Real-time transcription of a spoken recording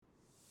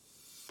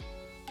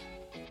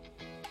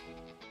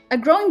A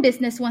growing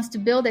business wants to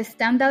build a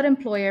standout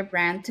employer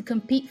brand to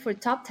compete for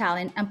top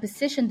talent and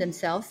position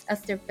themselves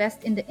as their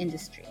best in the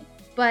industry.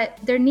 But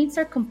their needs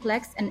are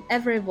complex and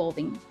ever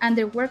evolving, and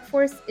their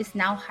workforce is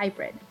now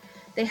hybrid.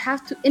 They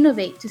have to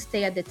innovate to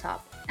stay at the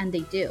top, and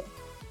they do.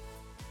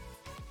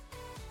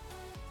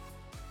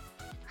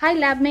 Hi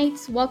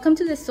LabMates, welcome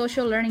to the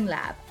Social Learning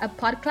Lab, a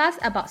podcast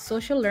about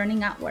social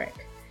learning at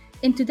work.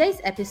 In today's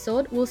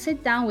episode, we'll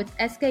sit down with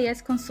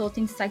SKS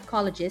Consulting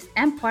psychologist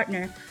and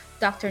partner,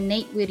 Dr.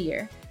 Nate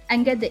Whittier,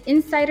 and get the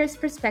insider's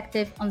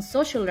perspective on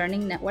social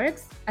learning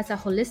networks as a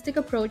holistic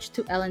approach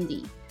to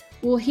L&D.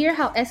 We'll hear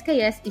how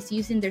SKS is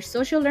using their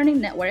social learning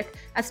network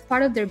as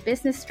part of their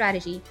business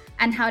strategy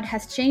and how it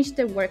has changed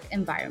their work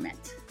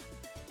environment.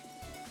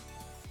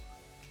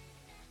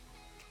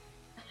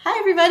 Hi,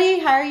 everybody.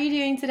 How are you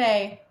doing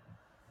today?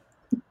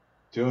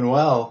 Doing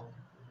well.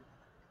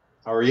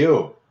 How are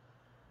you?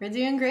 We're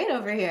doing great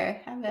over here.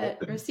 How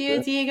about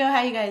Rocio, Diego?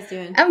 How you guys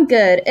doing? I'm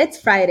good. It's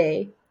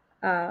Friday.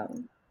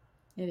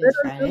 It is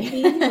Friday.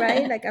 Routine,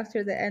 right? Like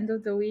after the end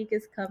of the week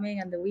is coming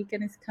and the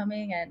weekend is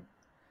coming. And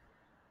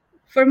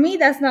for me,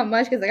 that's not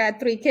much because I got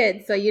 3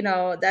 kids.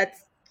 So,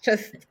 that's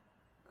just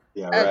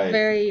a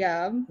very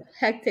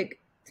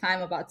hectic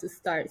time about to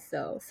start.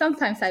 So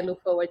sometimes I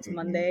look forward to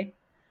Monday.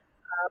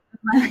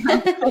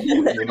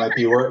 You might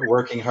be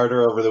working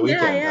harder over the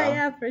weekend.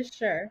 Yeah, for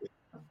sure.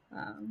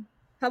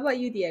 How about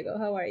you, Diego?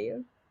 How are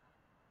you?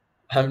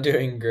 I'm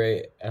doing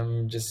great.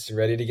 I'm just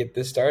ready to get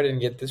this started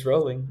and get this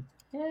rolling.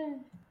 Yeah.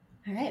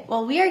 All right.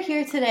 Well, we are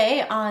here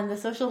today on the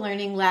Social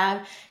Learning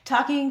Lab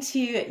talking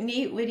to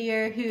Nate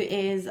Whittier, who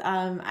is,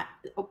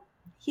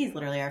 he's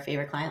literally our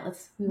favorite client.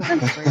 Let's move on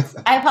to words.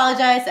 I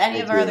apologize to any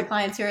of our other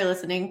clients who are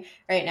listening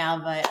right now,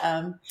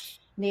 but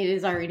Nate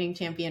is our reading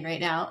champion right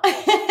now.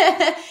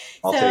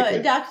 I'll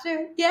take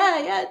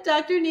it.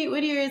 Dr. Nate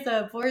Whittier is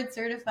a board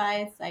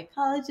certified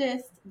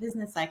psychologist,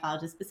 business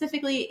psychologist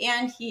specifically,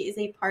 and he is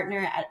a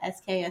partner at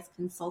SKS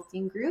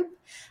Consulting Group.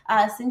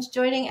 Since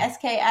joining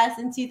SKS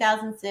in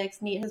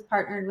 2006, Nate has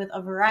partnered with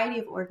a variety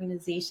of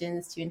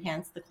organizations to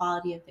enhance the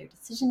quality of their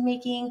decision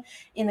making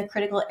in the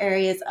critical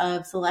areas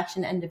of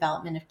selection and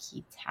development of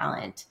key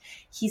talent.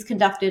 He's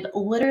conducted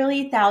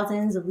literally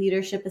thousands of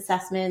leadership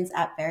assessments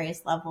at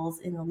various levels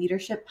in the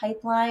leadership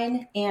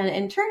pipeline, and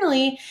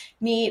internally,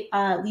 Nate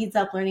leads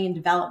up learning and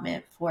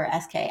development for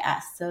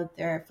SKS. So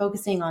they're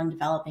focusing on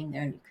developing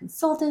their new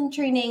consultant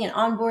training and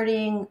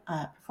onboarding.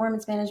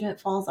 Performance management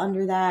falls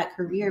under that,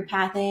 career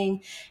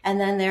pathing, and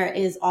then there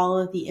is all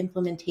of the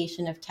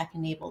implementation of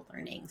tech-enabled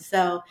learning.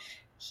 So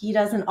he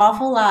does an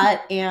awful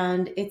lot,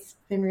 and it's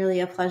been really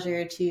a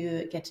pleasure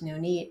to get to know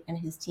Nate and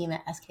his team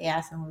at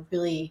SKS, and we're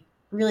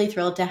really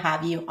thrilled to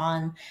have you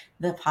on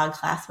the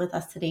podcast with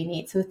us today,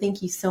 Nate. So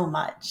thank you so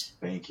much.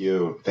 Thank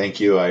you.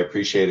 I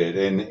appreciate it.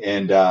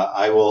 And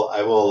I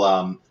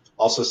will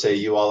also say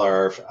you all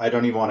are, I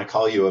don't even want to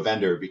call you a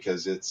vendor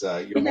because it's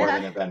you're more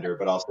than a vendor,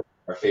 but also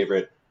our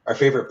favorite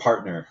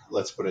partner.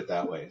 Let's put it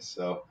that way.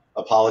 So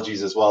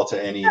apologies as well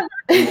to any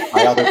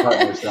my other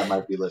partners that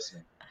might be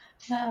listening.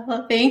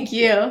 Well, thank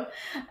you.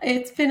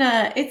 It's been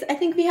I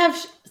think we have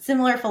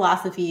similar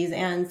philosophies.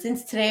 And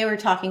since today we're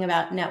talking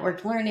about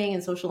networked learning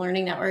and social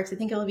learning networks, I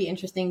think it will be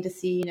interesting to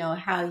see,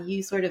 how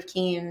you sort of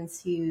came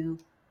to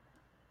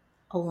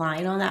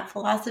align on that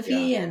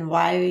philosophy and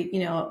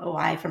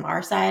why from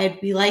our side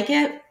we like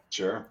it.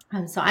 Sure.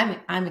 So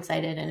I'm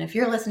excited. And if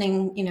you're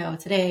listening,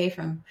 today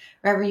from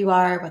wherever you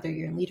are, whether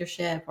you're in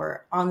leadership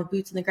or on the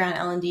boots on the ground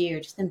L&D or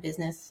just in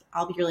business,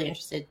 I'll be really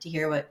interested to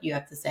hear what you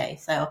have to say.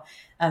 So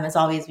as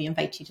always, we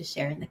invite you to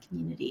share in the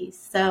community.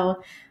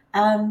 So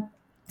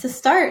to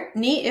start,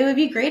 Nate, it would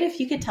be great if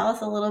you could tell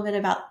us a little bit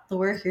about the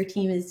work your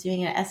team is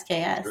doing at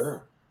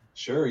SKS.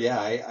 Sure. Yeah,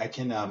 I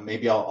can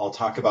maybe I'll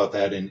talk about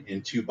that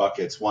in 2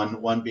 buckets.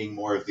 One being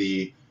more of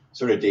the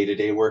sort of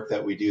day-to-day work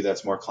that we do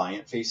that's more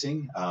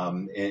client-facing,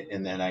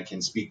 and then I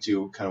can speak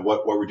to kind of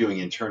what we're doing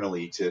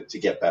internally to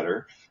get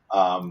better.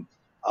 I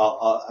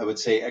would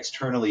say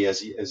externally,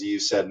 as you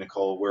said,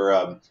 Nicole, we're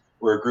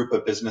a group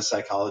of business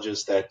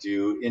psychologists that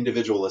do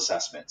individual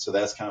assessment. So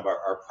that's kind of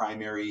our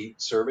primary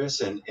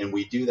service, and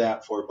we do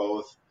that for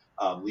both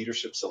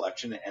leadership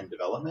selection and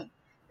development.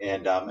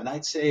 And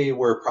I'd say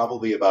we're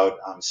probably about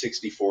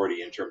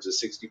 60-40 in terms of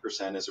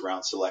 60% is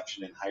around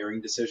selection and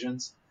hiring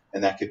decisions,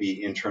 and that could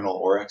be internal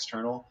or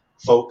external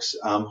folks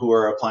who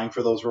are applying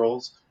for those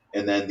roles.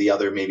 And then the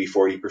other maybe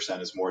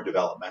 40% is more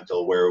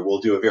developmental, where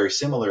we'll do a very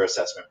similar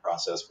assessment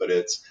process, but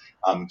it's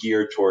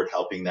geared toward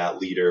helping that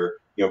leader,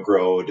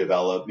 grow,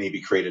 develop, maybe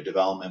create a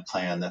development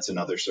plan. That's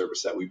another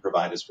service that we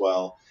provide as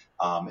well.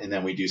 And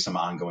then we do some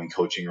ongoing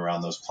coaching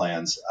around those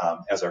plans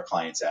as our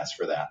clients ask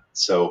for that.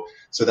 So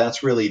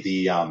that's really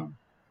the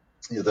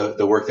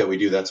work that we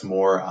do. That's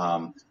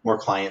more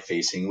client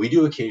facing. We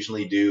do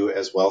occasionally do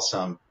as well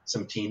some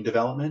team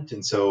development,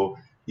 and so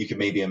you can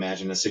maybe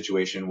imagine a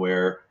situation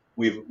where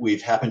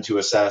we've happened to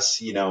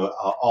assess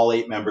all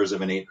 8 members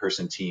of an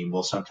 8-person team.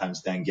 Will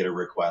sometimes then get a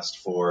request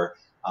for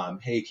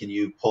hey, can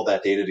you pull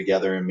that data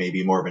together in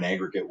maybe more of an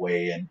aggregate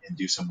way and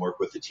do some work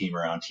with the team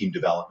around team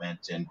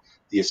development and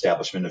the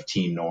establishment of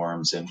team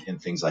norms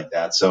and things like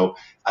that. So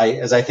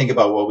as I think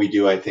about what we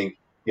do, I think,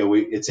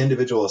 it's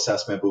individual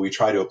assessment, but we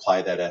try to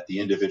apply that at the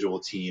individual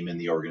team and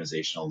the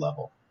organizational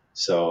level.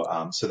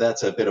 So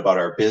that's a bit about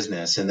our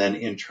business. And then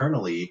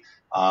internally,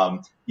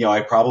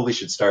 I probably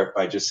should start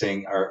by just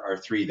saying our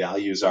three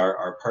values are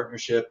our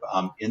partnership,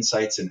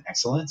 insights, and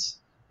excellence.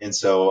 And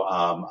so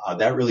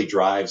that really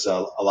drives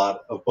a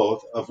lot of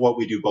both of what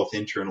we do, both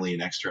internally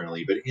and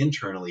externally. But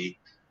internally,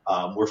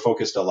 we're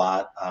focused a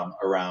lot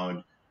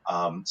around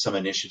some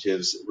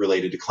initiatives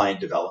related to client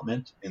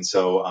development. And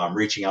so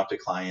reaching out to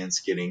clients,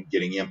 getting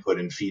input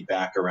and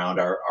feedback around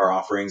our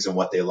offerings and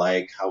what they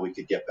like, how we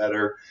could get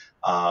better.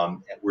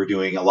 We're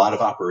doing a lot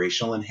of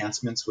operational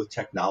enhancements with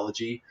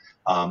technology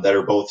that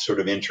are both sort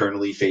of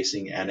internally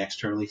facing and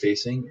externally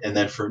facing. And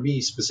then for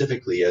me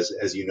specifically,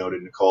 as you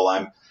noted, Nicole,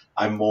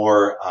 I'm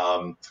more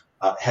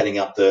heading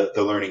up the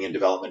learning and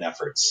development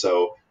efforts.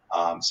 So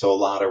a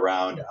lot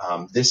around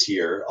this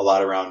year, a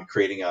lot around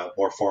creating a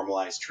more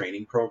formalized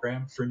training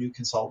program for new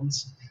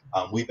consultants.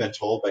 We've been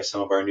told by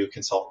some of our new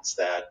consultants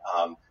that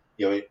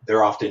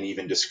they're often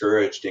even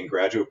discouraged in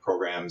graduate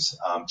programs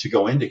to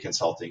go into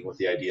consulting with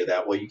the idea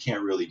that, well, you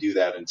can't really do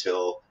that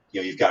until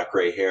you've got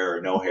gray hair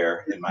or no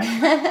hair in my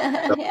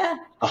so,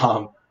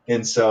 yeah.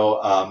 And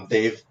so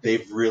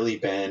they've really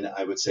been,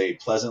 I would say,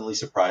 pleasantly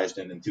surprised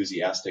and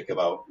enthusiastic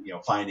about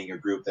finding a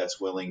group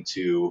that's willing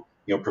to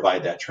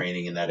provide that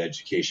training and that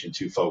education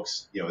to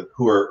folks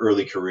who are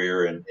early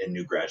career and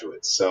new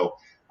graduates. So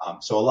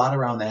a lot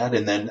around that,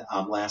 and then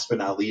last but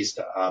not least,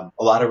 a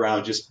lot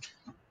around just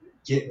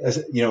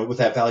with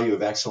that value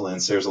of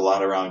excellence. There's a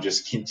lot around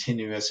just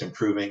continuous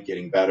improvement,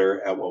 getting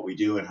better at what we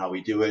do and how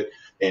we do it,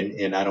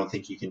 and I don't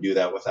think you can do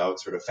that without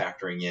sort of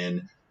factoring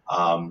in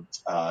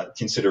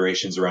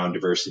considerations around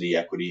diversity,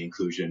 equity,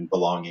 inclusion,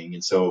 belonging.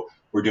 And so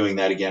we're doing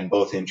that again,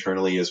 both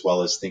internally as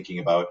well as thinking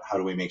about how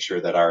do we make sure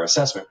that our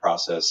assessment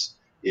process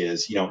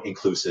is,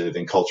 inclusive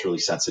and culturally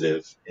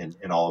sensitive and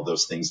all of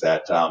those things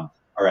that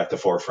are at the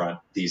forefront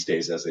these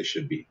days as they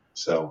should be.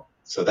 So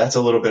that's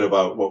a little bit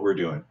about what we're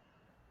doing.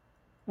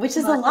 Which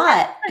is a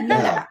lot.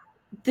 Yeah.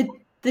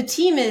 The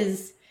team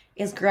is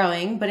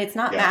growing, but it's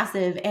not Yeah.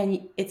 massive.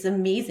 And it's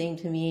amazing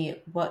to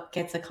me what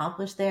gets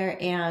accomplished there.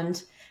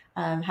 And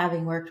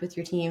having worked with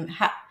your team,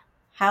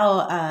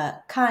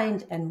 how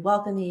kind and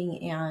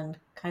welcoming and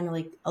kind of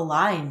like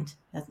aligned.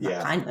 That's not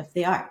Yeah. kind of,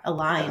 they are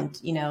aligned.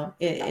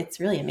 It's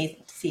really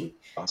amazing to see.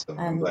 Awesome.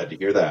 I'm glad to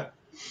hear that.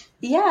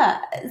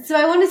 Yeah. So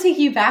I want to take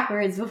you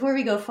backwards before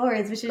we go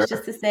forwards, which is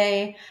just to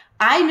say,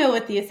 I know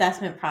what the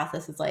assessment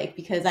process is like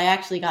because I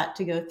actually got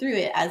to go through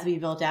it as we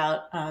built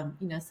out,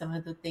 some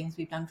of the things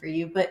we've done for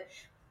you. But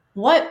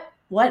what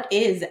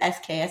is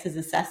SKS's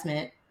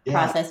assessment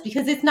process?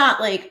 Because it's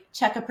not like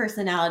check a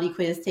personality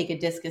quiz, take a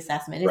DISC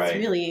assessment. It's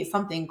really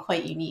something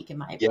quite unique in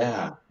my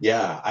opinion.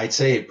 Yeah. I'd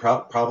say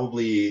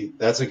probably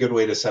that's a good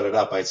way to set it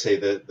up. I'd say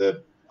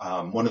that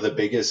one of the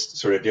biggest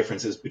sort of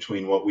differences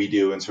between what we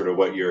do and sort of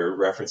what you're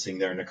referencing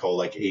there, Nicole,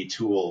 like a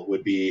tool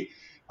would be,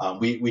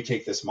 we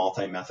take this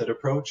multi-method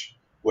approach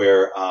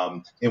where,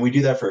 and we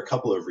do that for a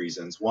couple of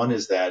reasons. One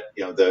is that,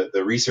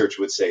 the research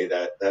would say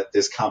that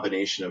this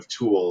combination of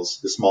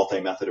tools, this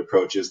multi-method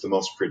approach is the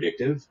most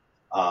predictive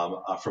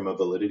from a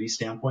validity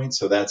standpoint.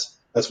 So that's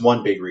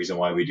one big reason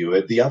why we do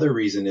it. The other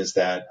reason is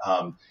that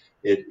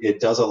it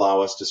does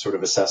allow us to sort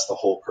of assess the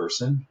whole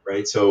person,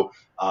 right? So,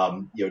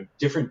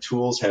 different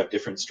tools have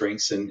different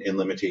strengths and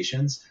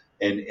limitations.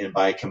 And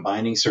by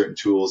combining certain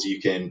tools,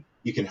 you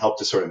can help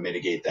to sort of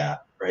mitigate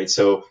that, right?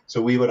 So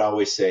we would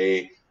always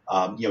say,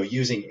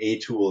 using a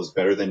tool is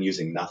better than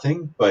using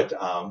nothing, but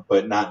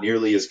not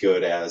nearly as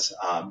good as,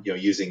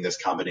 using this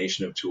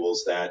combination of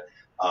tools that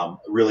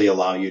really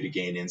allow you to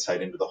gain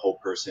insight into the whole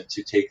person,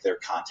 to take their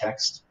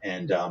context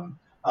and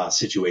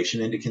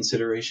situation into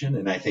consideration.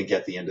 And I think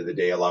at the end of the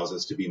day allows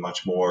us to be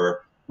much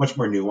more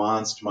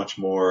nuanced, much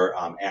more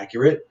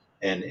accurate,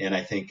 and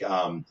I think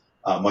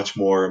much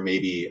more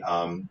maybe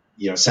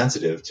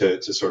sensitive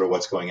to sort of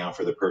what's going on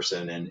for the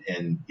person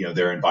and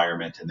their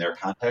environment and their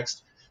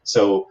context.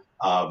 So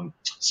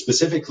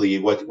specifically,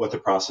 what the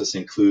process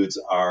includes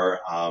are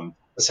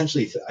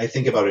essentially, I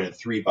think about it in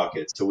three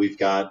buckets. So we've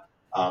got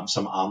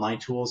some online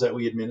tools that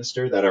we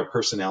administer that are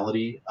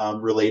personality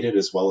related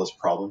as well as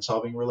problem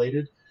solving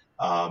related.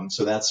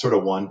 So that's sort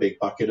of one big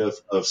bucket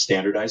of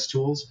standardized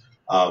tools.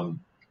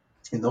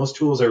 And those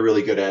tools are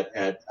really good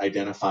at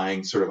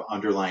identifying sort of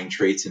underlying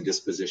traits and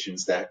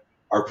dispositions that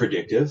are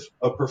predictive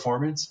of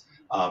performance.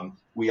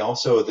 We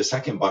also, the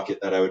second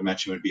bucket that I would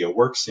mention would be a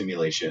work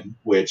simulation,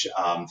 which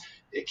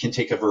it can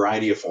take a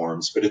variety of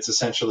forms, but it's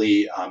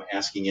essentially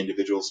asking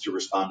individuals to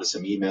respond to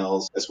some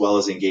emails as well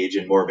as engage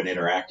in more of an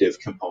interactive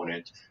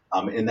component.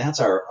 And that's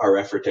our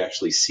effort to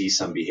actually see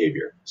some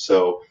behavior.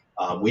 So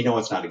we know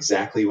it's not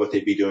exactly what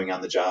they'd be doing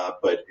on the job,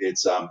 but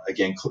it's,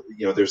 again,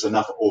 there's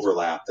enough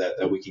overlap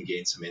that we can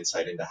gain some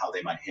insight into how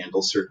they might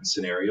handle certain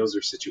scenarios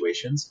or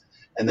situations.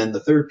 And then the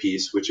third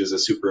piece, which is a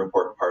super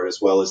important part as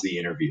well, is the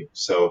interview.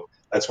 So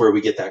that's where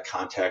we get that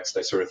context.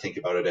 I sort of think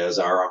about it as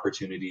our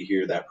opportunity to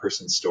hear that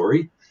person's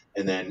story,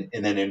 and then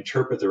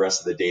interpret the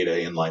rest of the data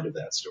in light of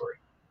that story.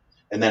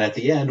 And then at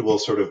the end, we'll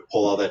sort of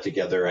pull all that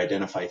together,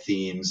 identify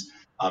themes,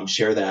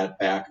 share that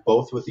back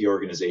both with the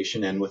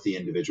organization and with the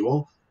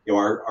individual.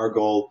 Our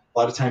goal, a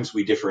lot of times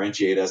we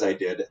differentiate, as I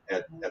did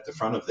at the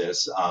front of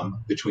this,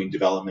 between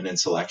development and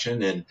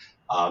selection. And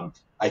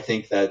I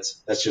think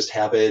that's just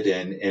habit,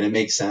 and it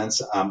makes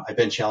sense. I've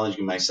been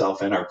challenging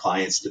myself and our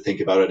clients to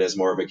think about it as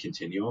more of a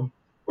continuum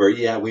where,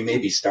 yeah, we may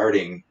be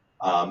starting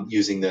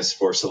using this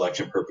for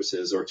selection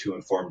purposes or to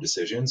inform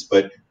decisions,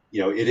 but,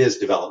 it is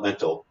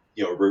developmental,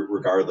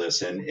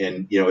 regardless. And,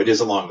 it is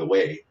along the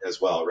way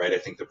as well, right? I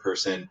think the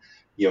person,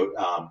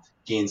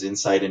 gains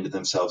insight into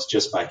themselves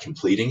just by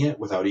completing it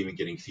without even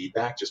getting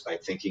feedback, just by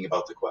thinking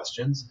about the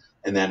questions.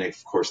 And then,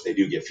 of course, they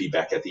do get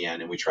feedback at the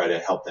end, and we try to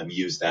help them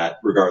use that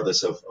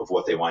regardless of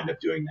what they wind up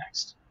doing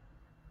next.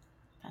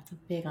 That's a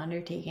big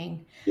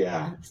undertaking.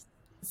 Yeah.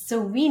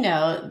 So we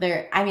know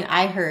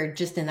I heard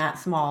just in that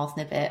small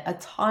snippet, a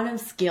ton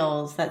of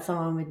skills that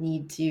someone would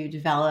need to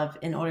develop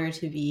in order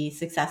to be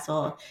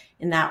successful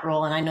in that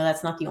role. And I know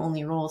that's not the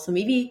only role. So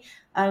maybe,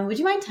 would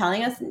you mind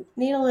telling us,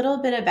 Nate, a little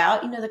bit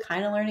about, the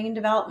kind of learning and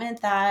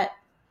development that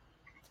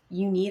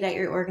you need at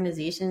your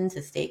organization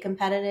to stay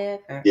competitive?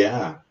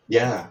 Yeah.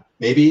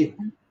 Maybe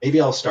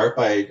I'll start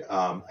by,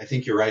 I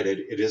think you're right.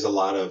 It is a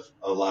lot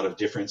of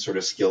different sort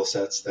of skill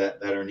sets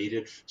that are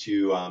needed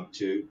to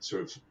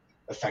sort of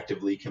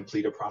effectively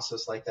complete a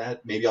process like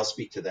that. Maybe I'll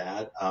speak to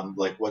that,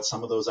 like what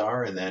some of those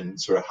are, and then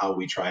sort of how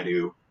we try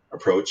to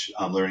approach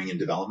learning and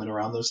development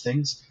around those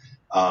things.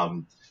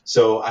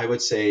 So I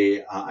would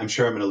say, I'm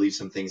sure I'm going to leave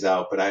some things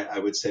out, but I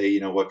would say,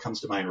 what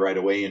comes to mind right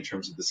away in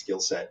terms of the skill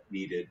set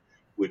needed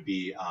would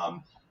be,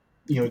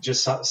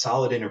 just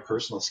solid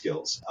interpersonal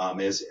skills.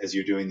 As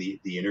you're doing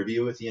the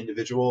interview with the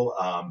individual,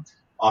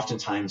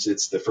 oftentimes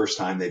it's the first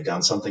time they've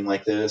done something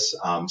like this.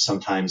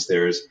 Sometimes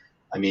there's,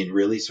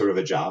 really sort of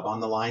a job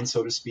on the line,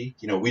 so to speak.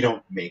 We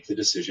don't make the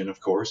decision,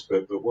 of course,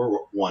 but we're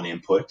one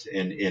input,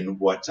 and in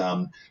what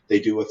they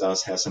do with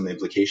us has some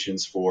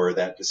implications for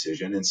that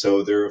decision. And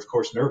so they're, of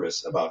course,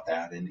 nervous about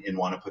that and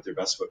want to put their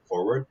best foot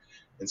forward.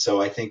 And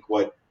so I think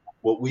what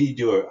we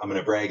do, I'm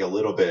going to brag a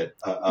little bit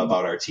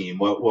about our team.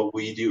 What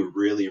we do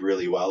really,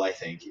 really well, I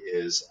think,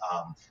 is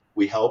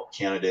we help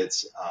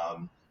candidates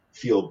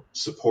feel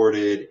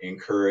supported,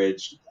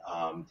 encouraged.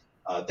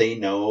 They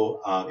know,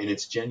 and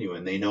it's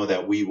genuine, they know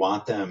that we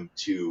want them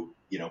to,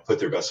 put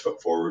their best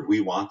foot forward.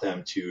 We want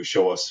them to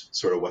show us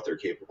sort of what they're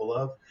capable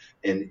of.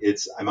 And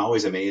I'm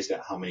always amazed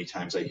at how many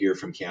times I hear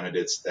from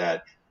candidates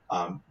that,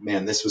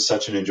 man, this was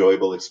such an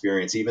enjoyable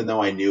experience. Even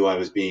though I knew I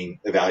was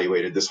being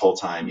evaluated this whole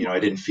time, I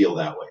didn't feel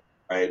that way,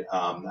 right?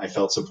 I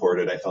felt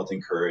supported. I felt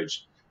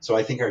encouraged. So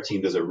I think our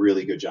team does a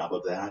really good job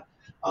of that.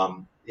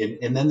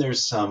 And then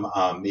there's some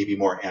maybe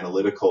more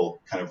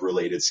analytical kind of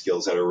related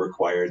skills that are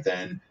required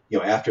then,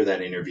 after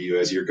that interview,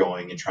 as you're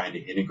going and trying to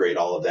integrate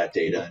all of that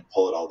data and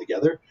pull it all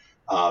together.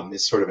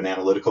 It's sort of an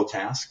analytical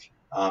task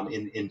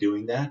in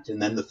doing that.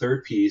 And then the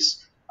third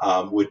piece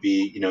would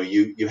be,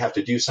 you have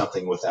to do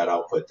something with that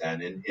output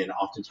then. And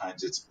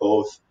oftentimes it's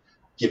both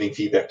giving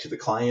feedback to the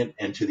client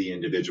and to the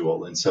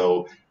individual. And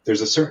so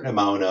there's a certain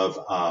amount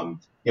of,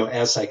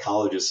 as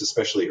psychologists,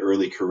 especially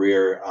early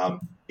career,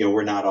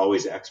 we're not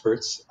always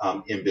experts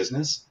in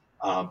business,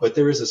 but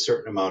there is a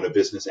certain amount of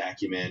business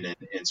acumen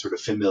and sort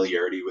of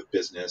familiarity with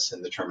business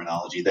and the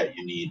terminology that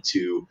you need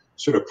to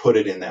sort of put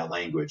it in that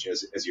language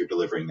as you're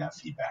delivering that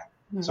feedback.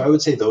 Mm-hmm. So I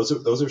would say those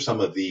are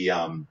some of the,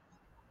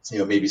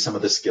 maybe some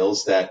of the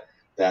skills that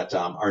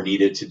are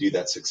needed to do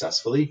that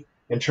successfully.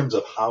 In terms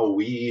of how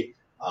we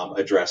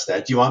address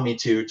that, do you want me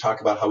to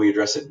talk about how we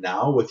address it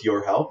now with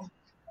your help?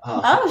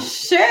 Oh,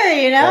 sure.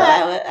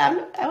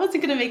 I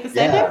wasn't going to make the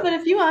segment, but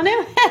if you want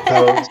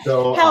to.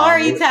 So how are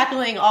you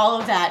tackling all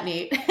of that,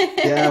 Nate?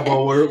 Yeah,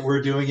 well,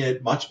 we're doing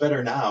it much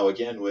better now,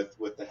 again, with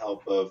the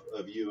help of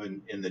you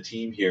and the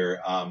team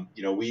here.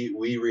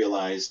 We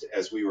realized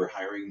as we were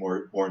hiring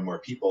more and more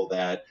people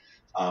that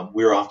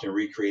we were often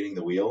recreating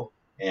the wheel.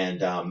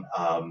 And,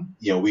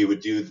 we would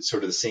do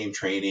sort of the same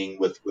training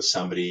with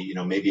somebody,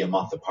 maybe a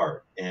month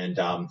apart.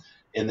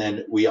 And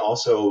then we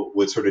also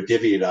would sort of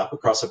divvy it up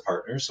across a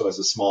partner. So as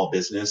a small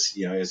business,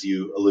 as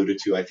you alluded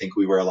to, I think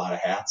we wear a lot of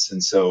hats.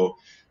 And so,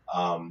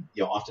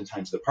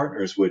 oftentimes the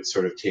partners would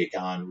sort of take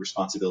on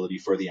responsibility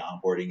for the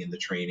onboarding and the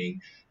training,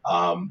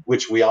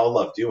 which we all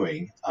love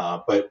doing.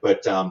 But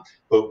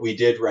we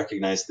did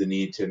recognize the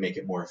need to make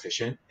it more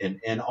efficient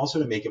and also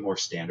to make it more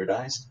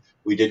standardized.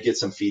 We did get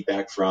some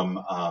feedback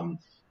from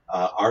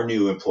our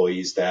new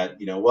employees that,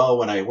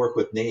 when I work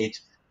with Nate,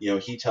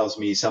 he tells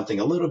me something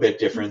a little bit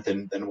different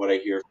than what I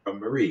hear from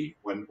Marie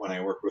when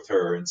I work with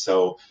her. And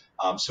so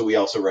we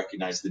also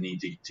recognize the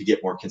need to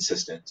get more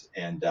consistent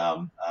and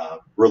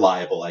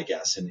reliable, I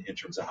guess, in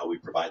terms of how we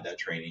provide that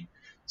training.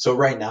 So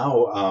right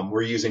now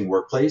we're using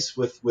Workplace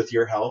with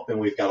your help, and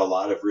we've got a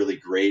lot of really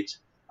great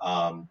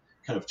kind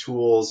of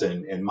tools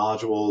and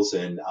modules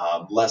and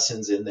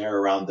lessons in there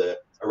around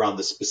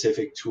the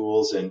specific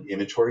tools and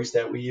inventories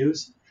that we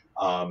use.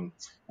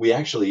 We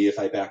actually, if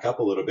I back up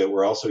a little bit,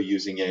 we're also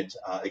using it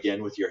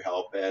again with your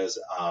help as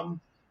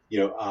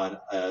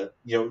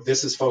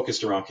this is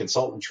focused around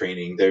consultant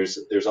training.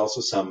 There's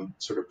also some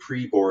sort of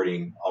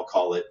pre-boarding, I'll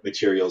call it,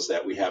 materials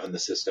that we have in the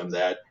system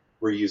that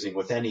we're using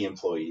with any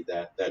employee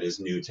that is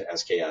new to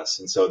SKS,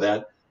 and so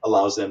that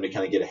allows them to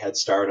kind of get a head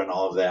start on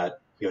all of that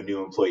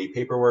new employee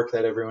paperwork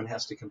that everyone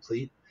has to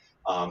complete.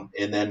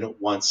 And then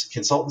once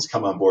consultants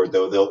come on board,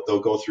 though, they'll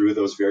go through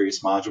those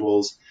various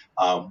modules.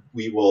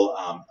 We will,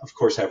 of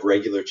course, have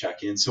regular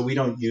check-ins. So we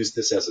don't use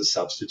this as a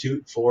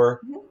substitute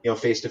for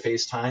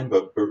face-to-face time,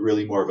 but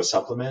really more of a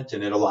supplement.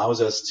 And it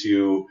allows us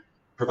to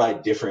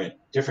provide different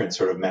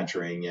sort of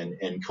mentoring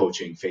and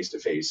coaching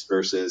face-to-face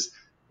versus,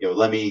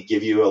 let me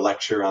give you a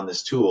lecture on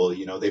this tool.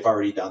 They've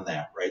already done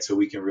that, right? So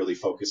we can really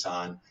focus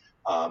on,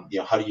 how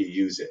do you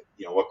use it?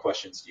 What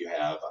questions do you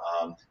have?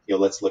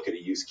 Let's look at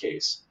a use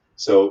case.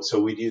 So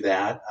we do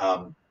that.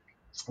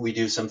 We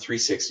do some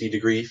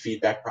 360-degree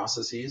feedback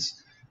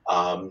processes.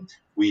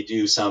 We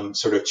do some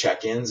sort of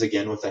check-ins,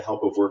 again, with the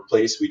help of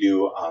Workplace. We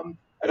do,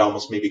 I'd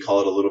almost maybe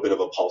call it a little bit of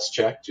a pulse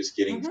check, just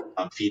getting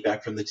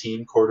feedback from the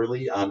team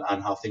quarterly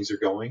on how things are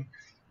going.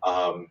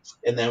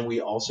 And then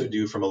we also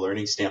do, from a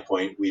learning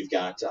standpoint, we've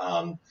got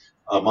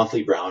a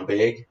monthly brown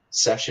bag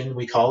session,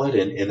 we call it.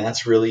 And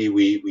that's really,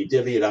 we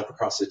divvy it up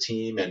across the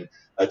team, and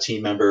a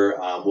team member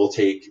will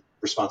take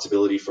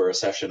responsibility for a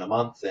session a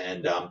month,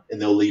 and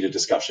they'll lead a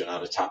discussion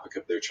on a topic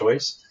of their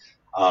choice.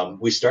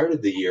 We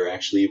started the year,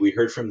 actually, we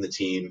heard from the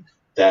team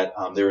that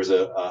there was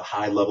a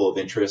high level of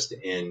interest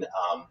in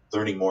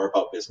learning more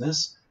about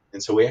business.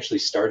 And so we actually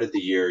started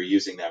the year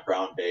using that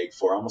brown bag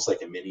for almost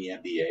like a mini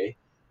MBA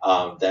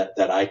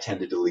that I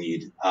tended to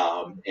lead.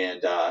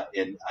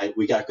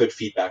 We got good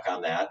feedback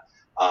on that.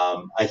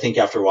 I think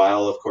after a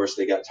while, of course,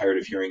 they got tired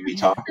of hearing me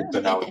talk, and so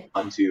now it's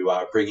fun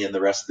to bring in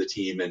the rest of the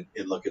team and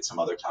look at some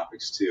other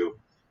topics too.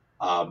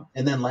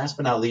 And then last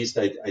but not least,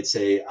 I'd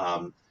say,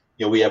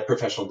 we have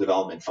professional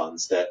development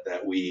funds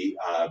that we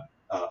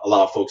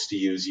allow folks to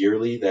use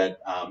yearly.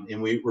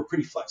 And we're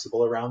pretty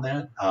flexible around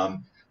that.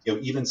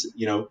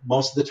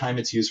 Most of the time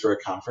it's used for a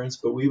conference,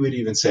 but we would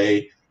even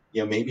say,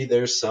 maybe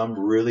there's some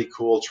really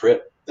cool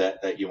trip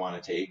that you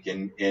want to take,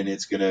 and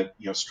it's going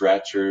to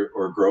stretch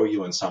or grow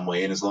you in some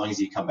way, and as long as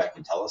you come back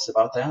and tell us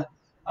about that,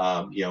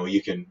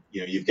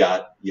 you've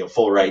got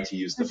full right to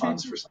use the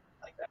funds for something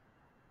like that.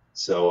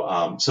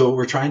 So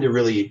we're trying to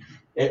really,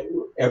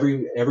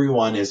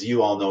 everyone, as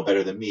you all know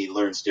better than me,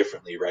 learns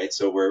differently, right?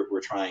 So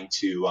we're trying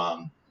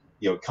to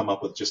come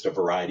up with just a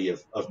variety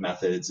of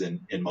methods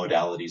and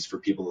modalities for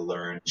people to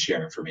learn and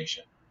share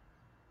information.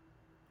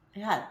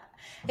 Yeah,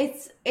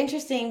 it's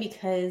interesting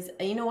because,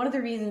 one of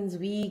the reasons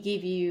we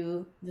gave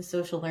you the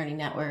Social Learning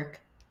Network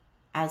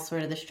as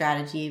sort of the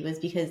strategy was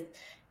because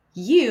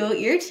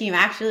your team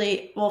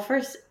actually, well,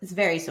 first, it's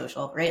very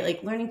social, right?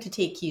 Like learning to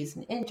take cues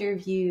in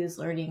interviews,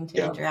 learning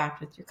to interact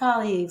with your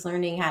colleagues,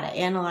 learning how to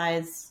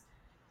analyze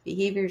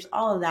behaviors,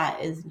 all of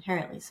that is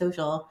inherently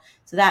social.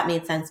 So that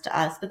made sense to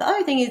us. But the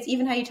other thing is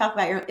even how you talk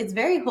about it's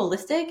very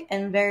holistic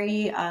and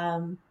very,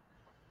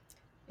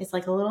 it's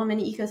like a little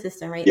mini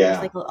ecosystem, right? Yeah.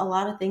 There's like a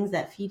lot of things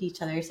that feed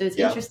each other. So it's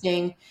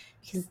interesting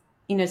because,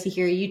 to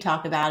hear you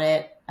talk about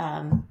it,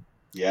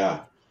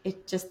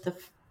 it just,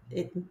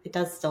 it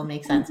does still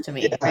make sense to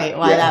me, right?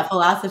 Why that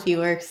philosophy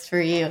works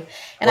for you.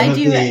 And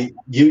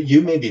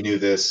you maybe knew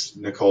this,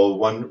 Nicole.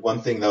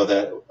 One thing though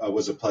that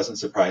was a pleasant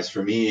surprise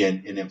for me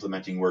in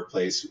implementing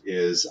Workplace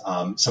is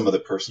some of the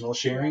personal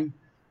sharing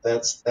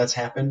that's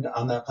happened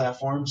on that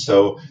platform.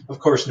 So of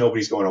course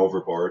nobody's going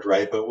overboard,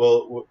 right? But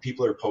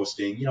people are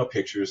posting,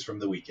 pictures from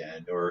the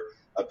weekend, or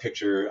a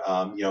picture,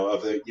 of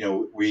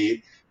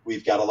the,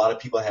 we've got a lot of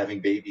people having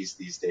babies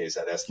these days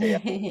at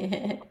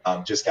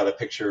SKS. Just got a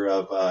picture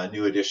of a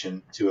new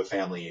addition to a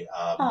family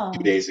 2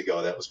 days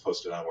ago that was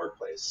posted on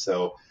Workplace.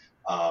 So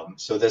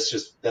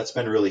that's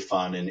been really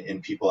fun,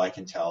 and people, I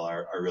can tell,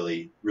 are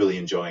really, really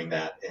enjoying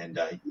that. And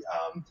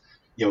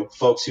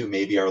folks who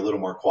maybe are a little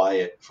more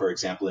quiet, for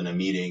example, in a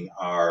meeting,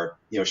 are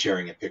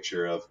sharing a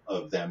picture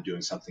of them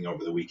doing something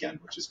over the weekend,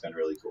 which has been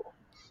really cool.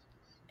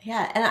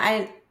 Yeah,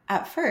 and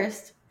at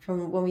first,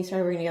 from when we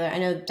started working together, I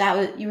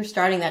know you were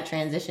starting that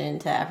transition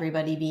to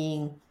everybody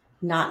being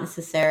not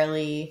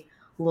necessarily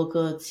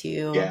local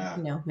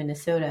to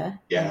Minnesota.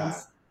 Yeah.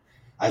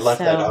 I left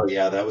that out.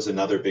 Yeah, that was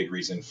another big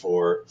reason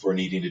for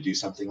needing to do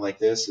something like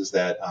this, is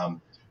that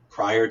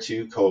prior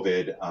to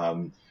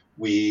COVID,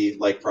 we,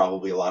 like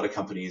probably a lot of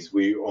companies,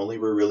 we only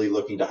were really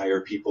looking to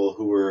hire people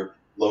who were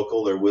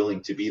local or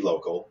willing to be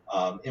local.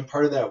 And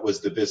part of that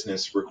was the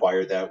business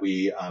required that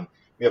we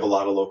have a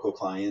lot of local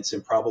clients,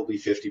 and probably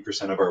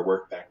 50% of our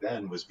work back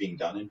then was being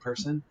done in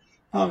person.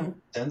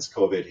 Since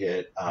COVID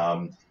hit,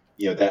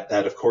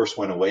 that of course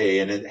went away,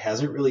 and it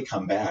hasn't really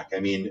come back. I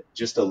mean,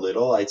 just a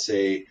little, I'd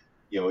say,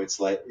 it's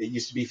like, it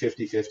used to be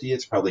 50-50.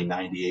 It's probably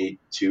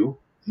 98-2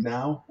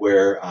 now,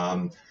 where,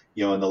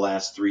 in the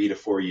last 3 to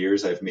 4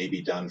 years, I've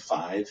maybe done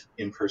 5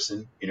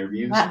 in-person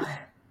interviews. Wow.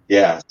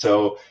 Yeah.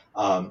 So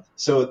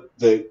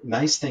the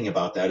nice thing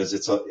about that is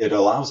it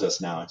allows us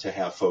now to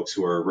have folks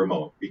who are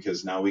remote,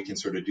 because now we can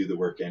sort of do the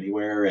work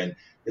anywhere, and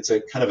it's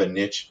a kind of a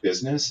niche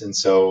business. And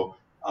so,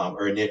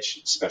 or a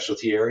niche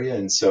specialty area.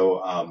 And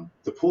so,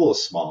 the pool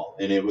is small,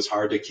 and it was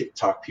hard to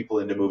talk people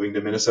into moving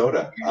to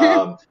Minnesota.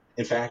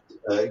 In fact,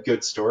 a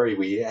good story,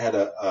 we had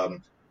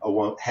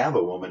have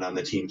a woman on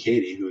the team,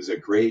 Katie, who's a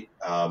great,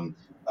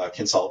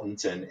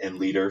 consultant and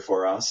leader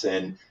for us.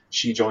 And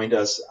she joined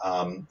us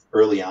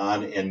early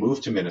on and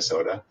moved to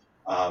Minnesota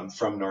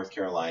from North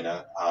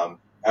Carolina.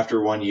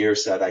 After 1 year,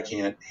 said, I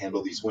can't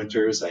handle these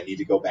winters. I need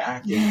to go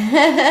back. And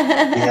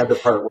we had to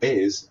part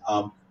ways.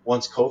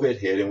 Once COVID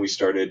hit and we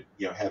started,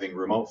 having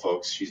remote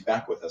folks, she's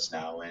back with us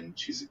now, and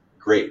she's a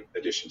great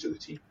addition to the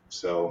team.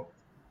 So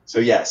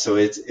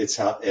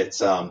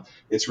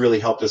it's really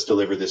helped us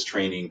deliver this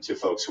training to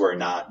folks who are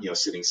not,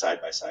 sitting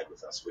side by side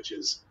with us, which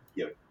is,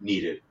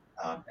 needed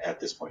at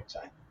this point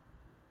in time.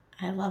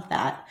 I love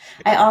that.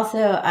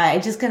 I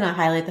just going to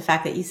highlight the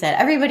fact that you said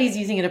everybody's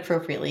using it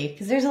appropriately,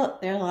 because there's a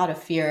lot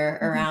of fear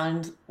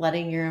around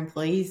letting your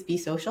employees be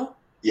social.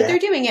 Yeah. But they're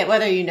doing it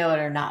whether you know it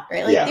or not,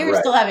 right? Like they were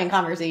still having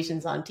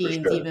conversations on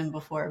Teams even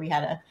before we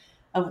had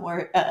a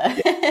more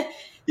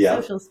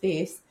social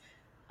space.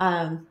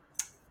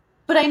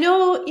 But I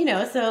know,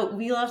 so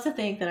we love to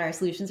think that our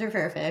solutions are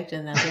perfect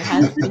and that there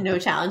has been no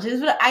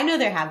challenges, but I know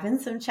there have been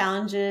some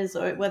challenges,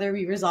 or whether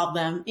we resolve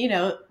them,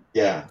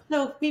 Yeah.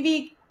 So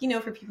maybe,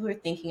 for people who are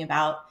thinking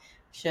about,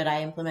 should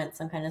I implement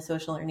some kind of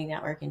social learning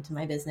network into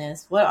my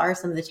business? What are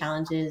some of the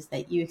challenges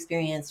that you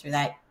experienced, or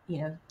that,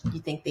 you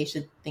think they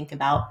should think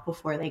about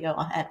before they go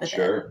ahead with it?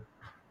 Sure.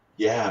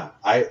 Yeah.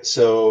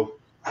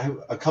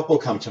 A couple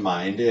come to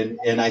mind,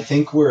 and I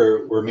think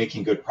we're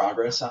making good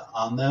progress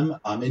on them.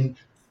 And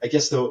I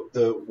guess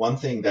the one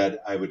thing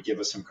that I would give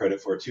us some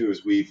credit for too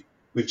is we've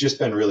just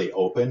been really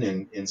open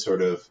in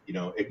sort of,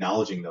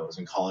 acknowledging those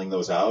and calling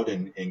those out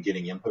and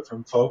getting input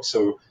from folks.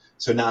 So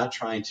not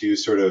trying to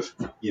sort of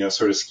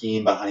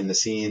scheme behind the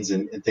scenes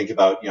and think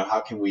about, how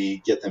can we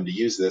get them to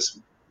use this?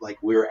 Like,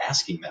 we're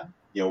asking them,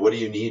 what do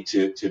you need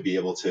to be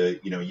able to,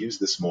 use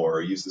this more,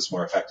 or use this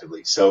more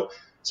effectively? So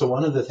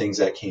one of the things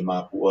that came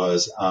up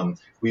was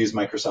we use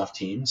Microsoft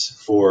Teams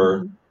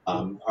for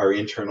our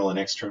internal and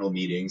external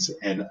meetings.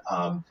 And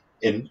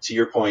to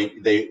your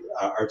point,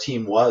 our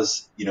team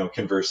was,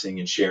 conversing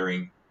and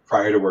sharing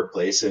prior to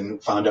Workplace,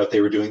 and found out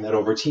they were doing that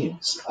over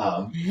Teams.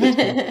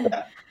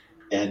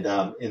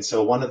 And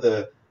so one of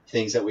the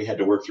things that we had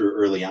to work through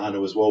early on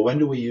was, well, when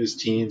do we use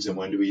Teams and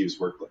when do we use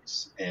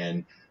Workplace?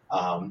 And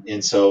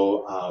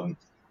so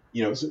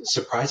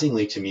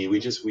surprisingly to me, we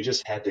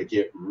just had to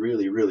get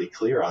really, really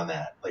clear on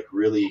that, like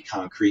really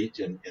concrete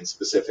and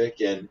specific.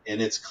 And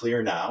it's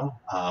clear now,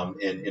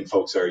 and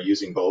folks are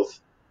using both,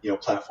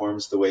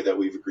 platforms the way that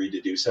we've agreed to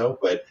do so.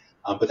 But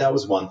that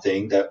was one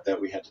thing that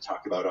we had to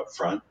talk about up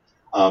front.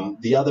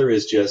 The other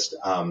is just,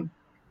 what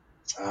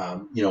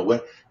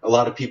a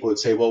lot of people would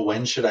say, well,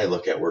 when should I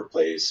look at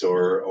Workplace,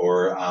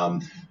 or how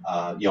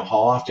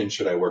often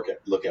should I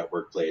look at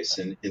Workplace?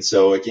 And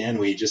so again,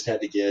 we just had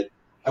to get,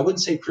 I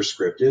wouldn't say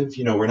prescriptive,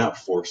 we're not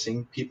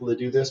forcing people to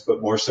do this, but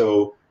more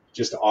so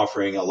just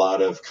offering a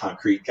lot of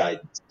concrete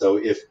guidance. So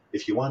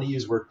if you want to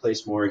use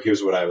Workplace more,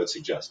 here's what I would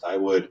suggest. I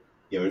would,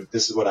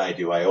 this is what I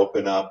do. I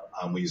open up,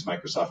 we use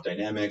Microsoft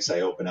Dynamics.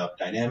 I open up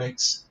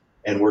Dynamics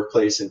and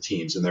Workplace and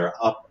Teams, and they're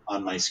up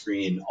on my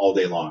screen all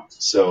day long.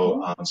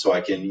 So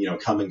I can,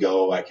 come and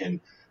go. I can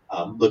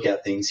look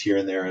at things here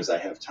and there as I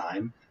have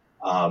time.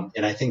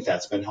 And I think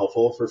that's been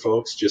helpful for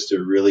folks, just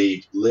to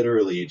really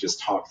literally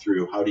just talk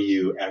through, how do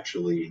you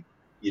actually,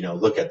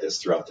 look at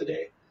this throughout the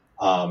day.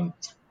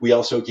 We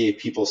also gave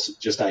people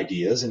just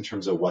ideas in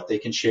terms of what they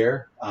can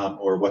share,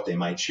 or what they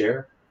might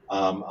share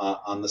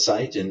on the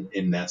site,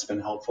 and that's been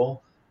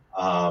helpful.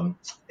 And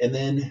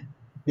then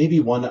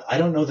maybe I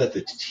don't know that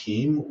the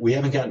team, we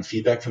haven't gotten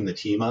feedback from the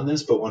team on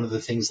this, but one of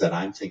the things that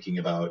I'm thinking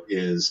about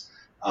is,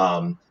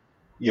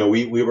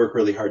 we work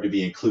really hard to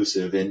be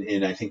inclusive,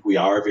 and I think we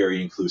are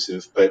very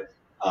inclusive, but,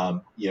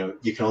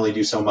 you can only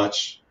do so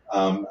much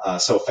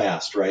so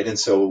fast, right? And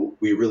so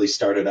we really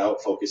started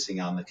out focusing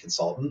on the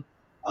consultant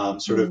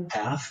sort of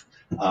path.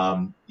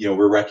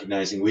 We're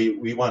recognizing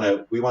we want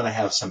to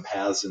have some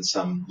paths and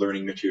some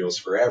learning materials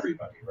for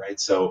everybody, right?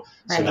 So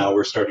now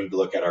we're starting to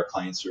look at our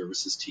client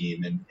services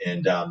team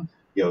and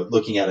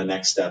looking at a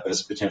next step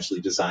as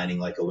potentially designing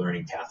like a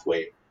learning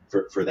pathway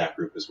for that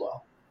group as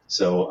well.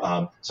 So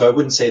I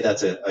wouldn't say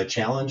that's a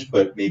challenge,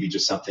 but maybe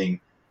just something.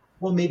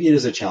 Well, maybe it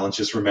is a challenge,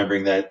 just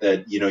remembering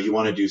that you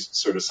want to do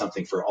sort of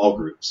something for all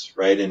groups,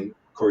 right? And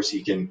of course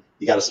you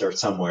got to start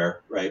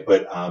somewhere, right?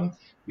 But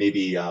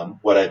maybe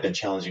what I've been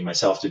challenging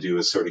myself to do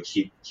is sort of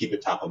keep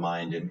it top of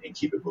mind and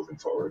keep it moving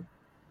forward.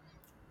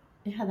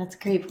 Yeah, that's a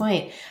great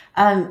point.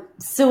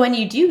 So when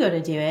you do go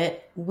to do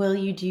it, will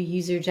you do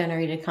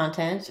user-generated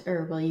content,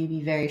 or will you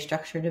be very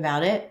structured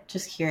about it?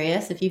 Just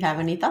curious if you have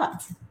any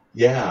thoughts.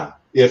 Yeah,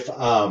 if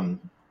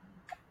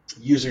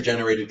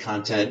user-generated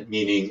content,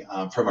 meaning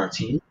from our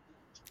team.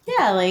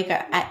 Yeah, like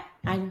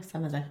I know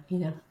some of the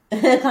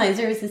client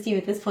services team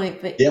at this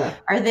point, but Yeah.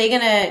 are they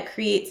going to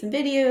create some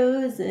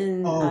videos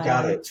and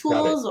Got it.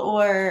 tools,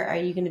 or are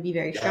you going to be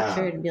very Yeah.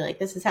 structured and be like,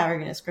 this is how we're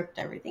going to script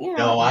everything out?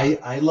 No,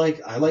 I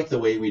like the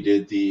way we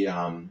did the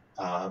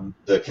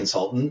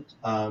consultant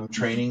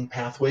training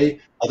pathway.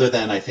 Other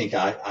than I think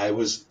I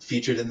was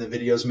featured in the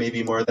videos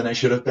maybe more than I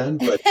should have been,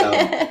 but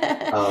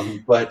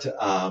I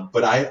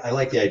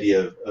like the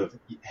idea of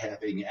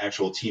having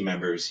actual team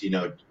members,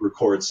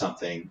 record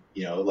something,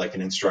 like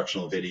an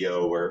instructional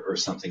video or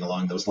something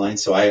along those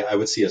lines. So I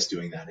would see us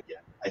doing that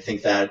again. I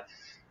think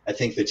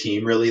the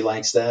team really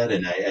likes that,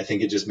 and I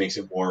think it just makes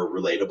it more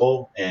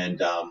relatable,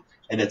 and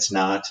it's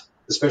not,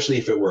 especially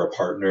if it were a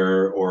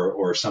partner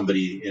or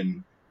somebody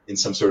in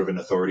some sort of an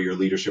authority or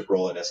leadership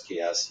role at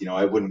SKS.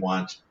 I wouldn't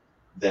want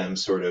them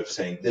sort of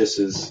saying, this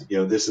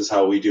is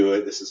how we do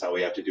it, this is how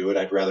we have to do it.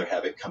 I'd rather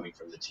have it coming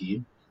from the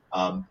team,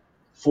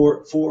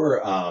 for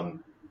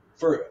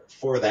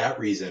that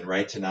reason,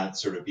 right? To not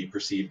sort of be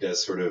perceived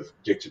as sort of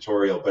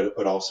dictatorial,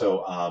 but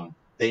also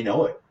they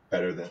know it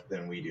better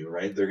than we do,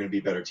 right? They're going to be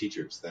better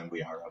teachers than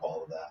we are of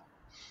all of that.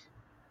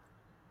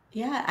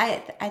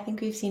 Yeah, I think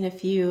we've seen a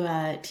few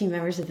team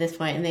members at this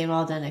point, and they've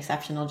all done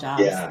exceptional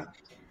jobs. Yeah.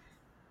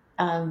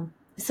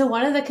 So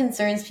one of the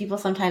concerns people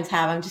sometimes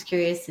have, I'm just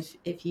curious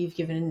if you've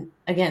given,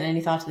 again,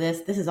 any thought to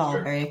this. This is all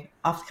Sure. very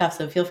off the cuff,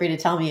 so feel free to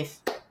tell me if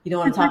you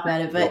don't want to talk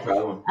about it. But No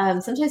problem.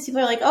 sometimes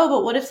people are like, oh,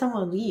 but what if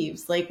someone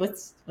leaves? Like,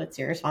 what's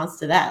your response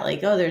to that?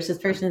 Like, oh, there's this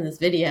person in this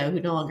video who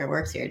no longer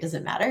works here. Does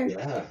it matter?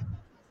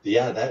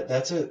 Yeah,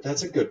 that's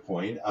a good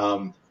point.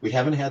 We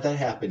haven't had that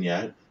happen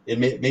yet. And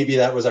maybe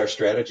that was our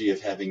strategy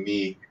of having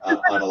me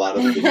on a lot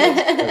of the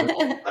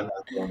videos. I'm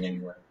not going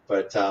anywhere,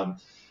 but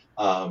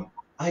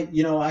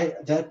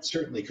that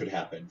certainly could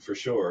happen for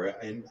sure.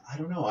 And I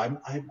don't know. I'm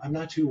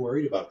not too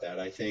worried about that.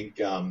 I think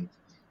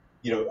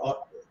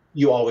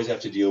you always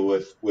have to deal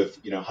with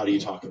how do you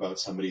talk about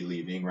somebody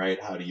leaving,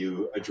 right? How do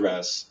you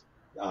address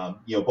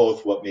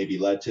both what maybe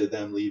led to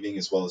them leaving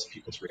as well as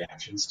people's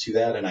reactions to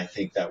that. And I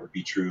think that would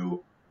be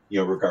true,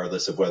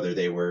 regardless of whether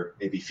they were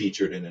maybe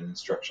featured in an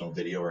instructional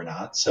video or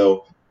not.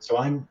 So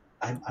I'm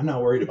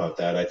not worried about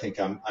that. I think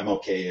I'm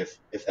okay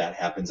if that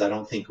happens. I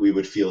don't think we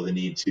would feel the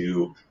need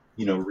to,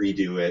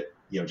 redo it,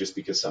 just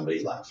because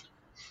somebody left.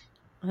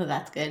 Oh,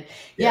 that's good.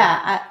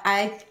 Yeah,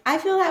 I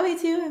feel that way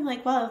too. I'm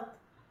like, well,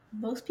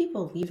 most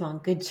people leave on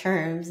good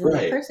terms, and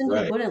the person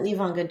who wouldn't leave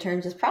on good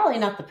terms is probably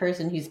not the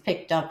person who's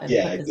picked up and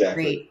put this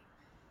great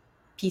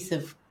piece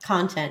of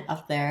content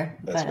up there.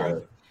 That's right.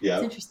 Yeah,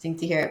 it's interesting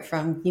to hear it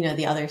from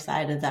the other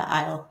side of the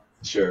aisle.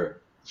 Sure.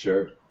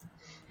 So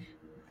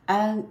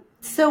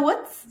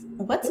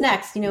what's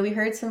next? We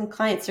heard some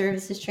client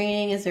services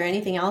training. Is there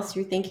anything else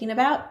you're thinking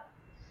about?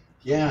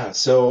 Yeah.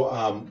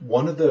 So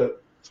one of the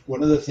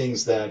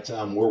things that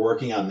we're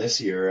working on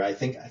this year, I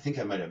think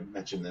I might have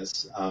mentioned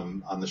this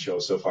on the show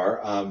so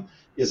far,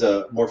 is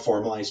a more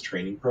formalized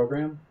training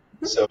program.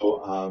 Mm-hmm.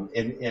 So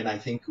and I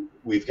think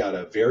we've got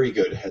a very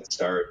good head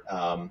start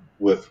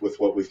with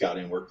what we've got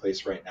in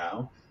Workplace right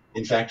now.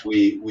 In fact,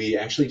 we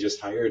actually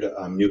just hired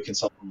a new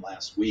consultant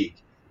last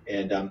week,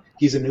 and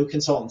he's a new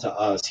consultant to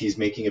us. He's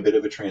making a bit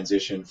of a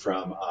transition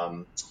from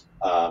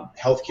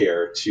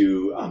healthcare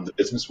to the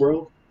business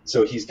world.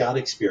 So he's got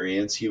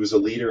experience. He was a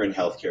leader in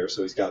healthcare,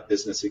 so he's got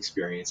business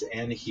experience,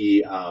 and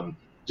he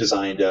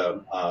designed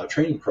a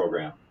training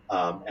program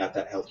at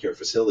that healthcare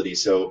facility.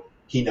 So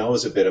he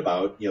knows a bit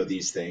about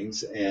these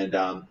things,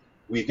 and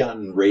we've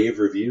gotten rave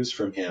reviews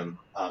from him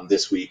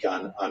this week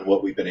on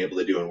what we've been able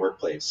to do in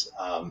Workplace.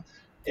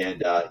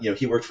 And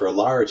he worked for a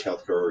large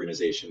healthcare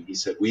organization. He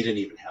said we didn't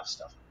even have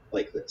stuff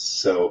like this.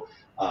 So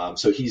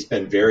he's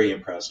been very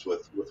impressed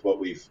with what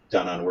we've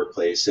done on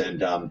Workplace,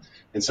 and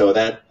so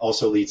that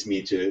also leads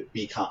me to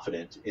be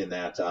confident in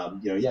that.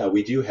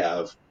 We do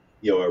have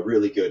a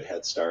really good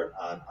head start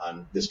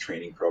on this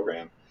training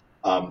program.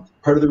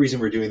 Part of the reason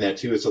we're doing that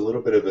too is a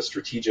little bit of a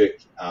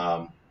strategic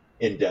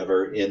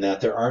endeavor in that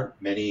there aren't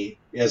many,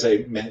 as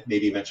I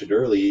maybe mentioned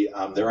early,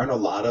 there aren't a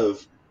lot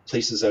of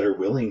places that are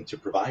willing to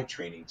provide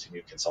training to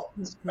new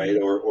consultants, mm-hmm.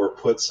 right? Or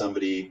put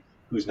somebody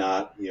who's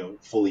not,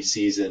 fully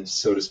seasoned,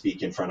 so to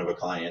speak, in front of a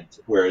client.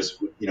 Whereas,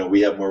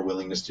 we have more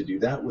willingness to do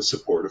that with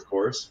support, of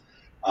course.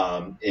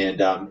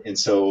 And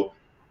so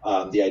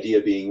the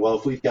idea being, well,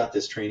 if we've got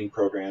this training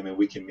program and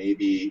we can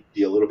maybe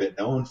be a little bit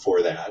known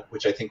for that,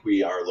 which I think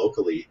we are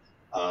locally,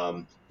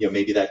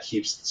 maybe that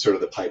keeps sort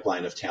of the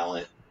pipeline of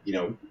talent,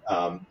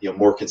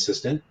 more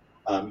consistent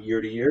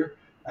year to year.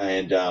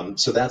 And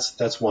so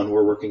that's one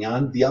we're working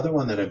on. The other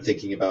one that I'm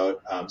thinking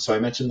about, so I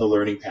mentioned the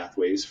learning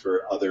pathways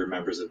for other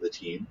members of the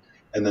team.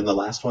 And then the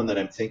last one that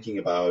I'm thinking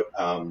about,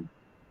 and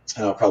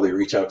I'll probably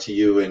reach out to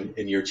you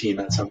and your team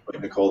at some point,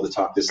 Nicole, to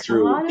talk this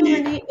through. How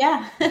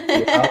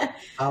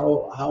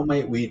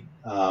might we,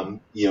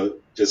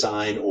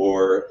 design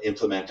or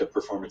implement a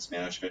performance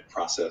management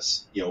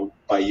process,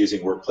 by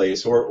using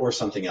Workplace or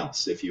something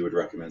else, if you would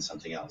recommend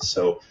something else.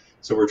 So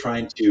we're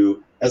trying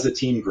to, as the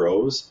team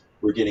grows,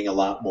 we're getting a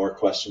lot more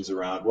questions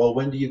around, well,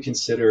 when do you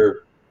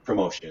consider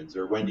promotions,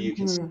 or when do you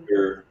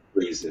consider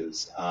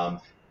raises?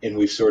 and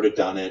we've sort of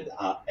done it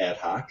ad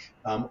hoc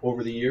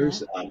over the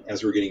years.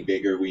 As we're getting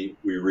bigger, we're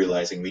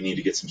realizing we need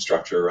to get some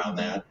structure around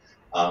that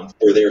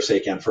for their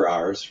sake and for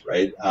ours,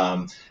 right?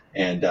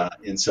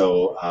 And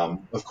so,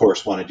 of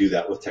course, want to do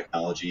that with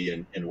technology,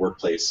 and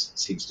workplace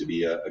seems to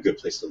be a good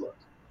place to look.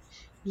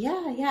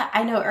 Yeah.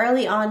 I know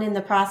early on in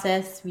the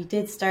process, we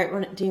did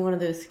start doing one of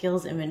those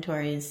skills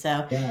inventories.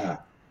 So Yeah.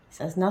 This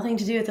has nothing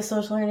to do with the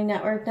social learning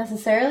network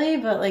necessarily,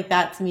 but like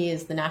that to me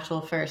is the natural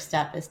first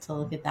step, is to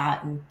look at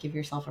that and give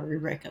yourself a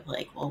rubric of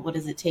like, well, what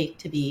does it take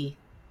to be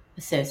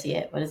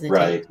associate? What does it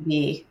take to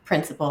be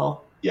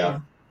principal? Yeah.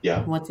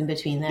 What's in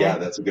between there? Yeah,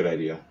 that's a good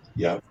idea.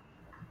 Yeah.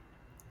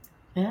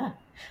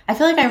 I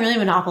feel like I'm really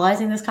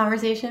monopolizing this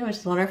conversation, which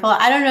is wonderful.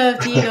 I don't know if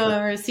Diego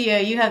or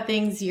Sia, you have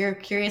things you're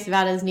curious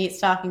about as Nate's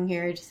talking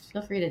here. Just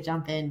feel free to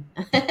jump in.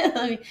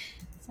 Let me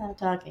stop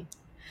talking.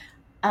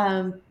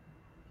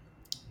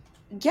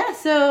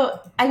 So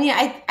I mean,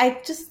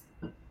 I just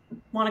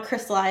want to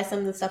crystallize some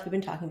of the stuff we've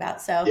been talking about.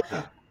 So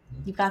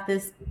you've got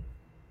this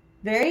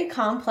very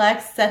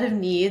complex set of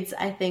needs,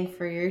 I think,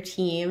 for your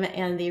team,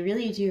 and they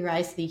really do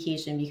rise to the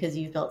occasion because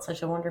you've built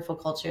such a wonderful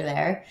culture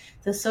there.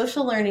 The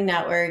social learning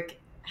network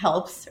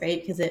helps,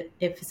 right? Because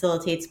it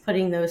facilitates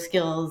putting those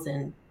skills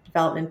and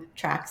development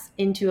tracks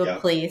into a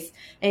place.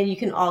 And you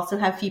can also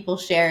have people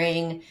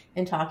sharing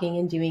and talking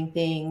and doing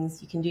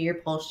things. You can do your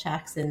pulse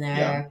checks in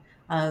there.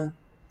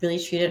 Really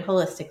treat it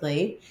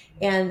holistically.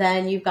 And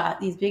then you've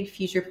got these big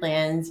future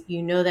plans.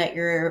 You know that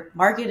your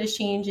market is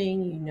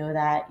changing. You know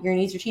that your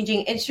needs are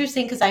changing. It's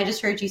interesting because I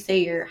just heard you say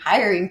your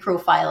hiring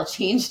profile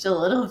changed a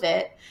little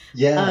bit.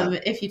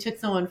 If you took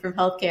someone from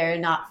healthcare,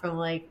 not from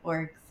like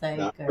org psych.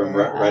 Not from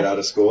right out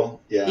of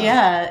school.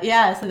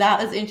 Yeah. So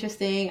that was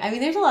interesting. I mean,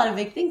 there's a lot of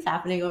big things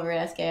happening over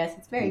at SKS.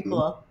 It's very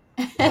cool.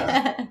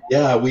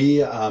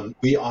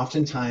 We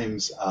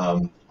oftentimes,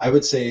 I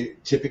would say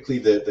typically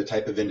the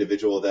type of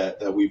individual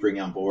that we bring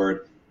on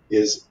board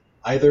is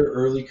either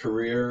early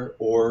career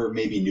or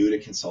maybe new to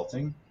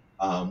consulting,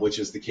 which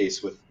is the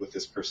case with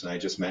this person I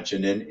just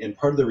mentioned. And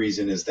part of the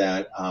reason is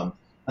that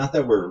not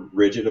that we're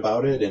rigid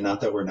about it, and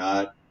not that we're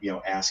not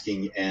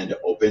asking and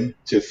open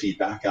to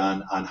feedback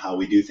on how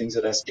we do things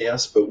at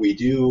SKS, but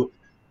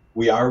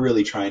we are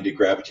really trying to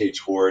gravitate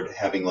toward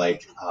having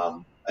like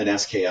an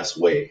SKS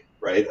way,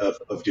 right,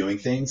 of doing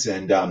things.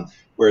 And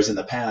whereas in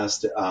the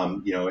past,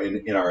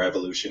 in our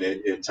evolution,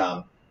 it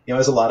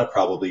as a lot of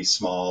probably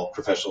small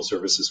professional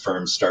services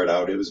firms start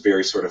out, it was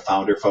very sort of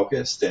founder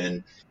focused,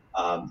 and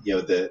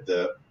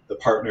the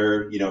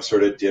partner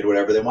sort of did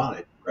whatever they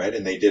wanted, right,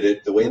 and they did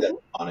it the way that they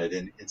wanted,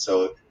 and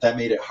so that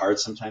made it hard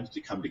sometimes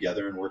to come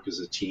together and work as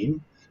a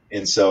team.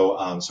 And so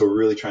we're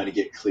really trying to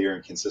get clear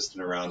and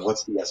consistent around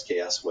what's the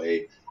SKS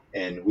way.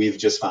 And we've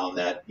just found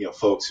that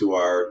folks who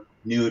are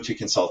new to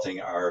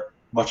consulting are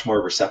much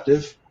more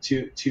receptive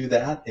to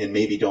that, and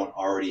maybe don't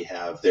already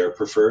have their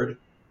preferred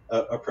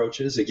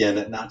approaches.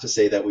 Again, not to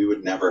say that we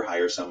would never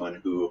hire someone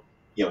who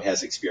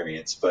has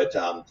experience, but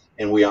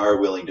and we are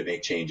willing to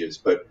make changes,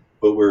 but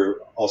we're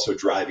also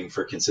driving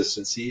for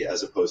consistency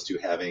as opposed to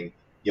having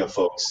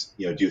folks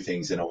do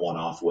things in a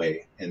one-off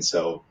way. And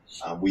so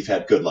we've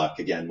had good luck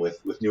again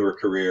with newer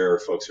career or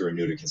folks who are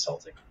new to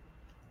consulting.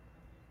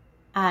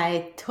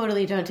 I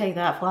totally don't take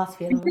that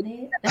philosophy at all,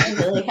 Nate. I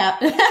really have.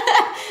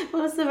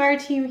 Most of our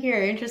team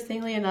here,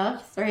 interestingly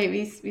enough,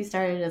 we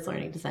started as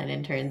learning design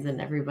interns, and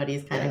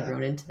everybody's kind of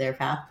grown into their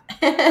path.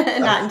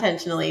 Not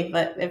intentionally,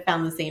 but I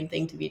found the same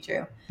thing to be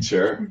true.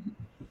 Sure.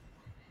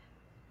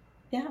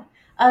 Yeah.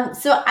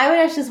 So I would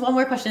ask just one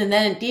more question, and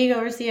then Diego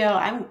Rocio,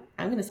 I'm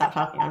going to stop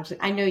talking.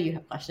 I know you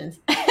have questions.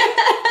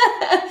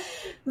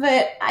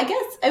 But I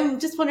guess I'm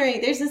just wondering,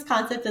 there's this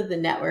concept of the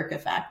network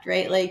effect,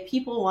 right? Like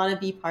people want to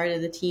be part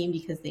of the team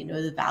because they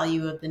know the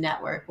value of the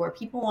network, or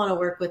people want to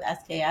work with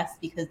SKS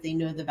because they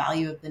know the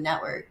value of the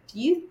network. Do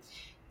you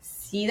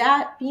see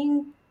that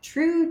being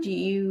true? Do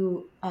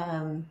you,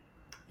 and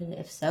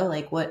if so,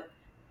 like what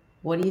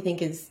do you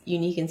think is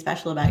unique and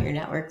special about your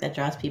network that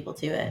draws people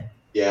to it?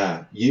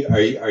 Yeah.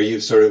 Are you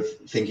sort of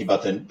thinking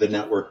about the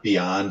network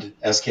beyond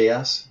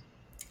SKS?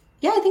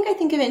 Yeah, I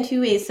think of it in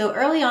two ways. So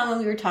early on when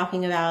we were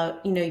talking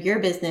about, your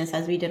business,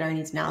 as we did our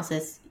needs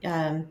analysis,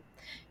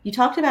 you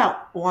talked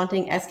about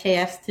wanting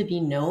SKS to be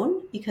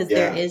known because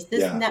there is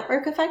this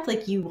network effect.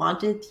 Like you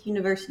wanted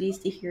universities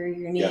to hear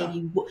your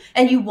name,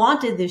 and you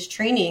wanted this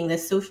training,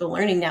 this social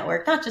learning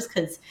network, not just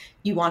because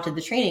you wanted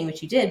the training,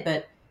 which you did,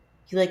 but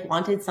you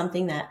wanted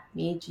something that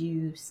made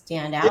you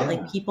stand out.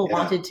 Like people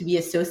wanted to be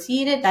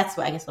associated. That's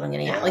what I'm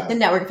getting at. Like the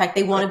network effect,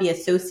 they want to be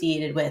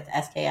associated with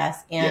SKS,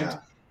 and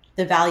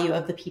the value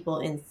of the people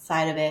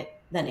inside of it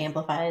then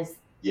amplifies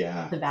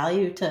the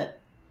value to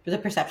the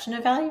perception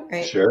of value,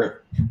 right?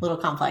 Sure. A little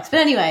complex, but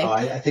anyway. Oh,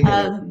 I think,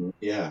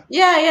 yeah.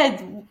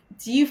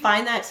 Do you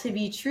find that to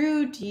be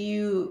true? Do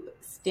you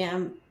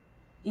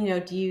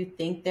do you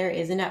think there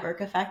is a network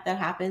effect that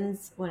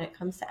happens when it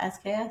comes to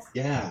SKS?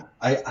 Yeah,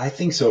 I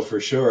think so for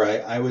sure.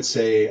 I would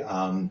say,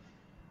 I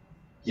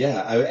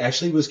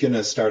actually was going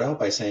to start out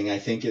by saying I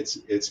think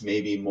it's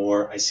maybe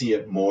more, I see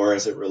it more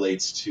as it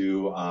relates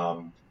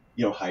to,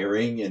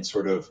 hiring and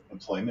sort of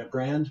employment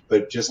brand.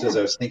 But just as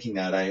I was thinking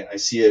that, I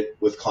see it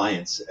with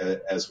clients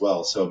as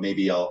well. So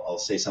maybe I'll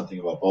say something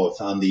about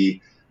both. On the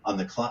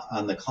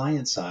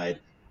client side,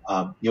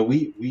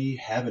 we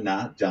have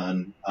not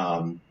done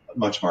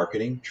much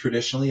marketing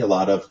traditionally. A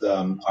lot of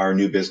our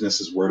new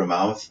business is word of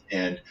mouth,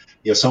 and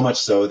so much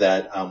so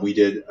that we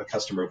did a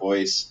customer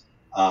voice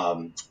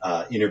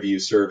interview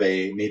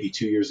survey maybe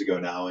 2 years ago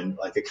now, and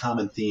like a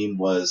common theme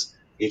was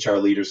HR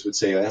leaders would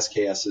say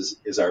SKS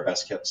is our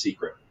best kept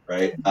secret,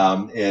 right?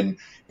 And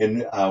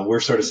we're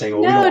sort of saying,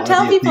 well, we don't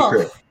want to be a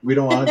secret. We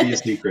don't want to be a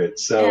secret.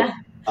 So,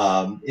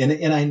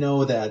 and I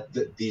know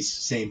that these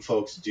same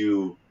folks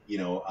do,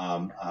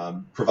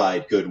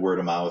 provide good word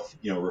of mouth,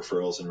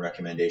 referrals and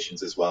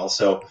recommendations as well.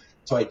 So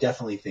I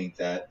definitely think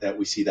that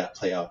we see that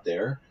play out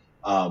there.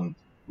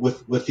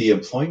 With the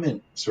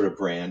employment sort of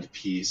brand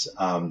piece,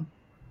 I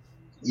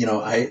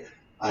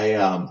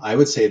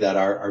would say that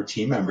our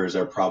team members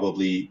are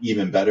probably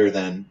even better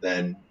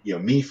than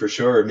me for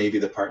sure. Maybe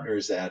the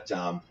partners at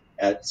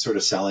sort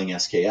of selling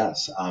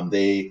SKS.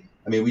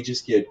 We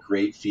just get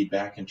great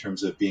feedback in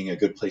terms of being a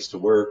good place to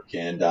work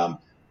and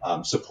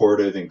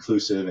supportive,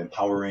 inclusive,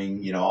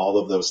 empowering. All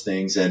of those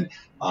things, and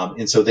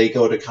so they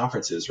go to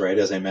conferences, right?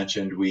 As I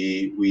mentioned,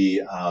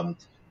 we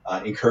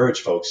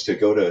encourage folks to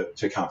go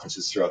to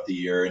conferences throughout the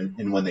year,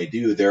 and when they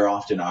do, they're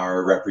often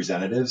our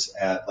representatives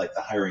at like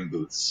the hiring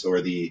booths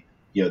or the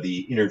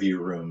interview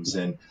rooms,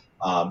 and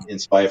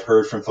so I've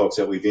heard from folks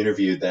that we've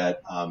interviewed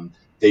that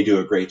they do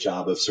a great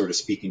job of sort of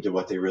speaking to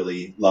what they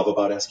really love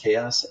about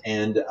SKS,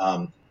 and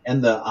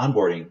the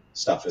onboarding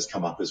stuff has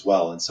come up as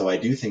well, and so I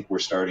do think we're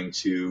starting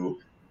to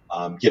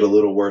get a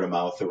little word of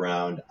mouth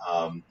around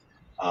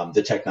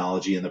the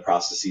technology and the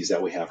processes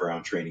that we have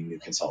around training new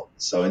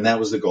consultants. So, and that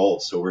was the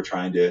goal. So we're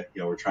trying to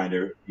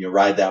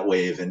ride that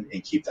wave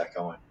and keep that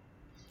going.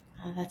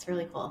 Oh, that's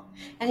really cool.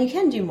 And you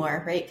can do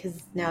more, right?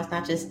 Because now it's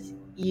not just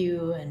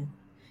you and,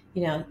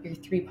 your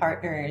 3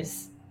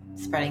 partners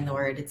spreading the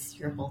word. It's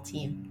your whole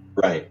team.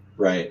 Right.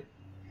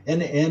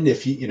 And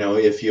if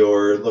if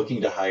you're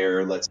looking to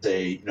hire, let's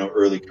say,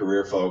 early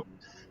career folk,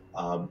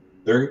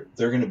 they're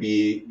going to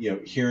be,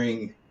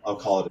 hearing, I'll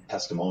call it a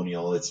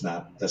testimonial. That's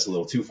a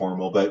little too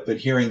formal, but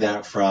hearing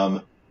that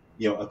from,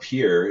 a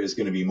peer is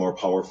going to be more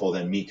powerful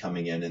than me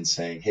coming in and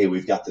saying, hey,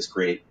 we've got this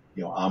great,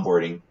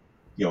 onboarding,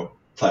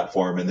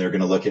 platform. And they're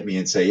going to look at me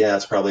and say, yeah,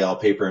 it's probably all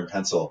paper and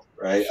pencil.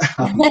 Right.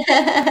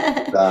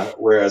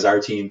 Whereas our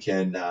team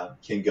can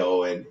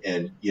go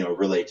and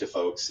relate to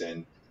folks.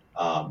 And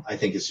I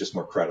think it's just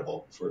more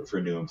credible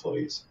for new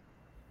employees.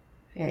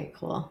 Very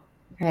cool. All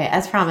right.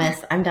 As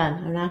promised, I'm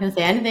done. I'm not going to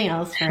say anything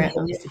else for at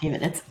least a few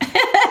minutes.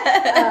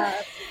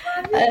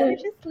 We're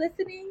just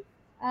listening.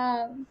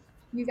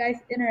 You guys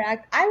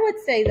interact. I would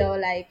say though,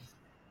 like,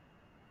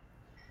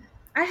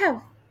 I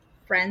have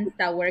friends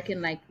that work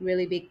in like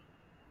really big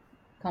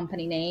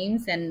company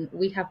names, and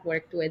we have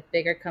worked with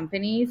bigger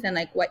companies, and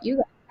like what you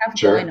guys have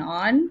going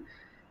on,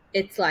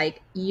 it's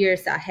like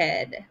years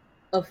ahead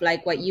of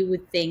like what you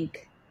would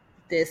think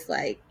this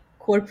like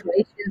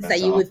corporations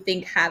that you would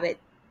think have it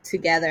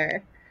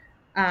together.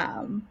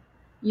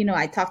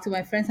 I talk to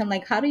my friends, I'm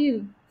like, how do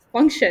you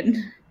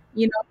function,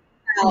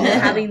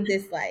 having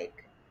this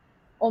like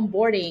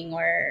onboarding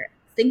or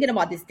thinking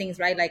about these things,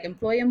 right? Like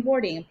employee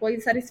onboarding, employee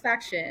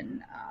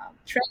satisfaction,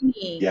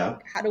 training.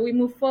 How do we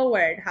move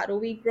forward? How do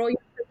we grow your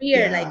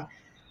career? Like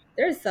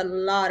there's a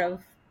lot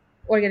of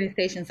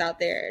organizations out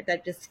there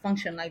that just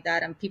function like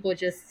that, and people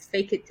just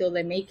fake it till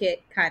they make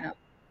it, kind of.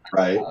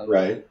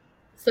 Right.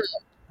 So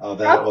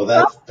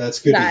that's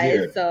good to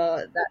hear.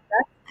 So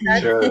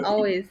that's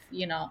always,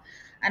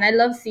 and I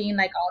love seeing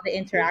like all the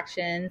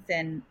interactions,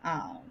 and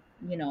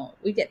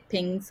we get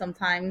pinged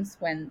sometimes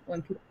when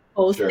people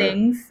post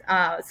things.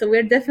 So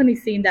we're definitely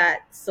seeing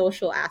that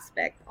social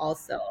aspect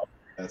also.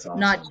 That's awesome.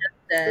 Not just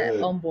the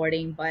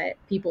onboarding, but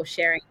people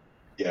sharing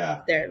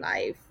their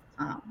life,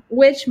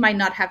 which might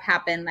not have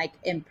happened like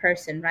in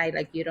person, right?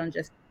 Like you don't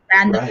just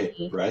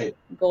randomly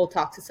go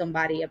talk to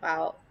somebody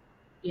about,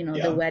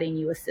 the wedding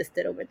you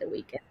assisted over the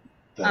weekend.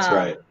 That's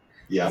right.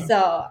 Yeah.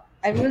 So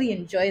I really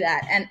enjoy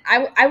that. And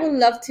I would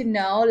love to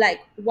know, like,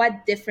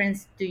 what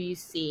difference do you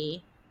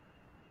see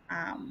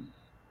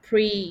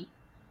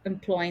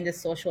pre-employing the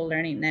social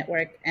learning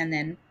network, and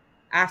then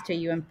after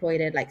you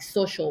employed it, like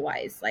social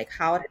wise, like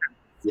how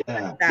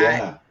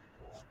that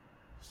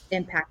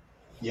impact?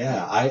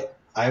 Yeah,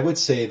 I would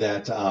say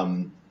that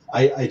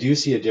I do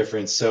see a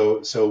difference.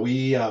 So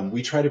we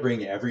try to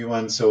bring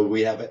everyone. So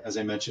we have, as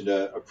I mentioned,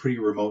 a pretty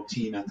remote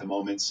team at the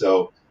moment.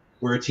 So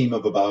we're a team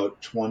of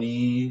about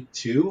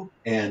 22,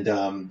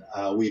 and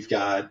we've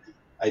got,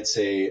 I'd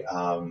say,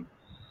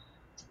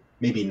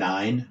 maybe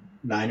nine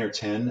or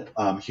 10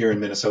 here in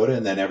Minnesota,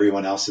 and then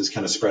everyone else is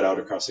kind of spread out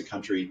across the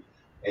country.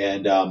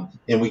 And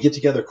we get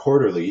together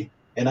quarterly.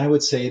 And I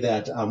would say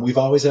that we've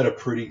always had a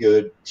pretty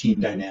good team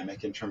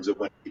dynamic in terms of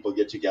when people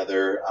get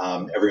together.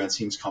 Everyone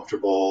seems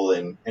comfortable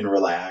and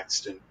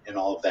relaxed and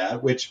all of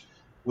that, which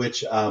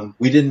which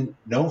we didn't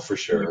know for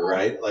sure,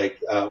 right? Like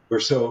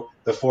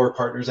the four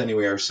partners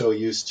anyway we were so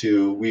used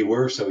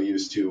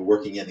to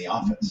working in the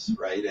office,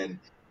 right? And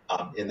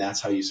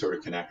that's how you sort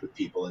of connect with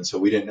people. And so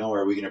we didn't know,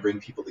 are we going to bring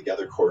people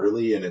together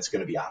quarterly and it's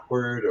going to be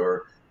awkward,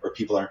 or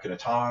people aren't going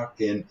to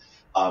talk? And,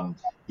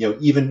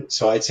 even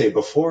so, I'd say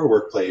before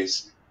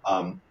Workplace,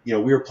 we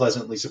were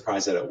pleasantly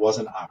surprised that it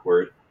wasn't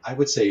awkward. I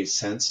would say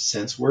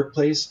since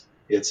Workplace,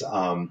 it's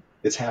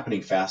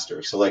happening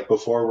faster. So like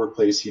before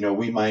Workplace,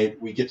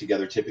 we get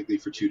together typically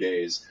for 2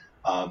 days.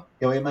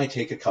 It might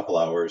take a couple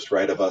hours,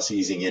 right, of us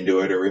easing into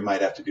it, or we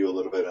might have to do a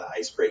little bit of an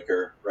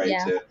icebreaker, right,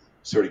 to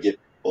sort of get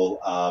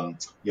people,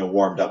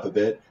 warmed up a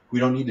bit. We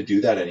don't need to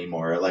do that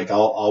anymore. Like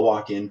I'll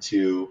walk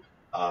into,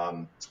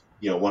 one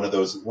of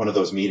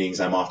those meetings.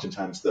 I'm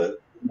oftentimes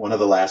one of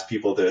the last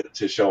people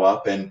to show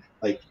up, and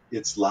like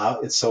it's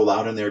loud. It's so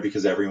loud in there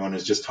because everyone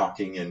is just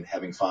talking and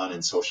having fun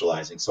and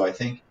socializing. So I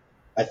think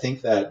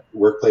that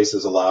Workplace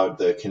has allowed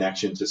the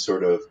connection to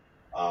sort of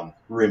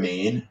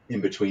remain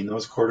in between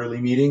those quarterly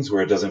meetings,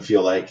 where it doesn't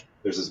feel like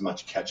there's as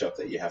much catch up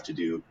that you have to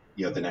do,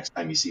 the next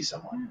time you see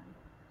someone.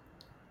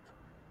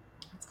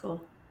 That's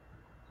cool.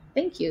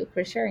 Thank you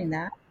for sharing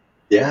that.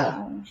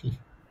 Yeah.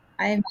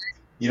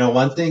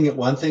 One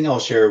thing I'll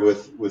share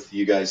with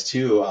you guys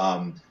too.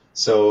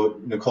 So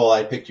Nicole,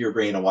 I picked your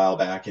brain a while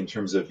back in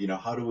terms of,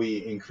 how do we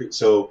increase?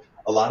 So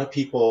a lot of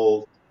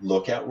people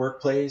look at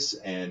Workplace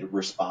and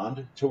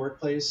respond to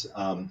Workplace.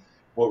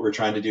 What we're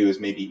trying to do is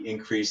maybe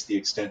increase the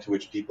extent to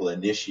which people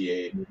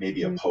initiate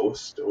maybe a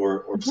post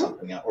or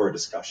something, or a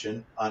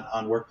discussion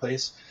on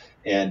Workplace.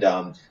 And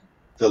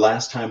the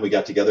last time we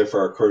got together for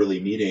our quarterly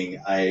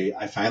meeting,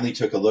 I finally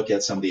took a look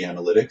at some of the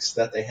analytics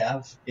that they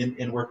have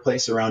in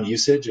Workplace around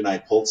usage, and I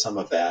pulled some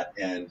of that,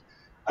 and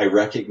I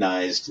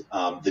recognized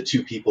the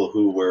two people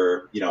who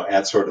were,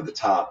 at sort of the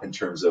top in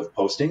terms of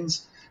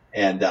postings.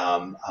 And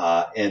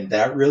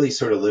that really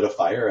sort of lit a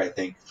fire, I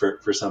think,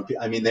 for some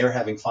people. I mean, they were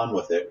having fun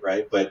with it,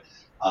 right? But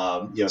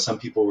some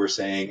people were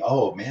saying,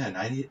 "Oh man,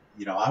 I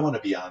want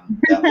to be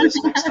on that list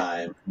next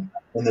time."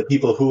 And the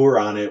people who were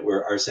on it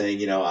are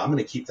saying, "I'm going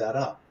to keep that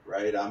up,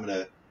 right? I'm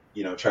going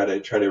to,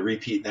 try to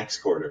repeat next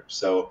quarter."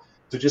 So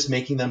just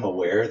making them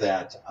aware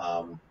that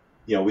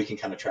we can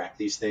kind of track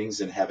these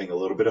things and having a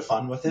little bit of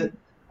fun with it.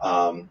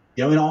 And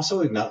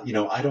also,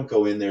 I don't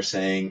go in there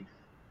saying,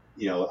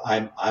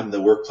 I'm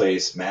the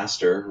Workplace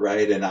master,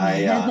 right?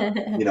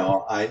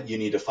 And you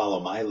need to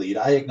follow my lead.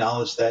 I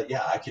acknowledge that,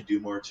 yeah, I could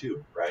do more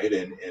too, right?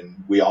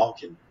 And we all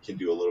can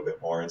do a little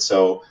bit more. And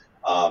so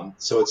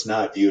it's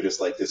not viewed as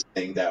like this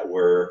thing that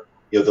we're,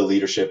 the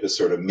leadership is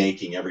sort of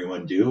making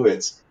everyone do.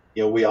 It's,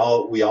 we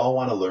all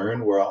want to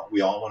learn.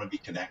 We all want to be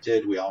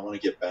connected. We all want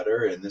to get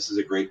better. And this is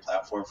a great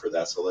platform for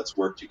that. So let's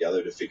work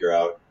together to figure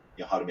out,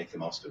 how to make the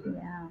most of it.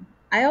 Yeah.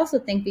 I also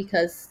think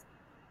because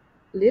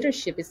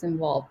leadership is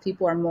involved,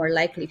 people are more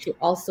likely to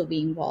also be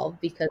involved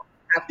because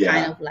they have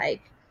kind of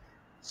like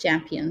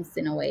champions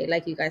in a way,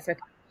 like you guys are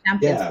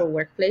champions for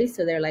Workplace.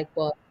 So they're like,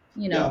 well,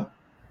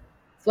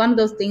 it's one of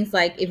those things,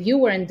 like if you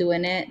weren't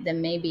doing it, then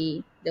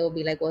maybe they will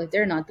be like, well, if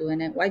they're not doing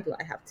it, why do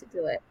I have to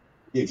do it?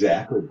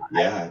 Exactly.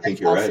 Yeah, I think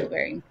you're right. That's also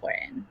very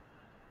important.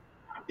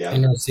 Yeah.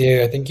 And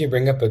I think you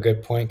bring up a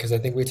good point, because I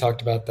think we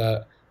talked about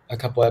that a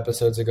couple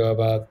episodes ago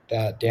about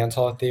that dance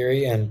hall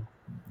theory. And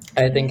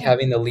I think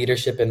having the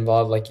leadership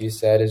involved, like you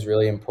said, is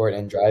really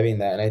important in driving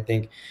that. And I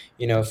think,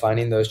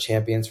 finding those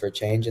champions for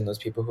change and those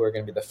people who are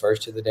going to be the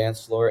first to the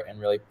dance floor and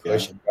really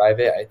push and drive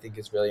it, I think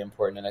is really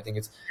important. And I think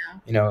it's,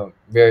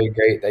 very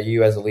great that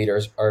you as a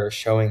leader are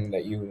showing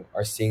that you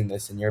are seeing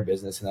this in your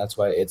business. And that's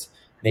why it's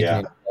making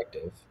it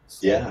effective.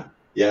 So.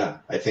 Yeah,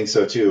 I think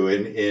so too.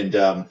 And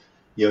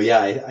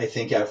I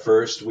think at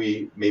first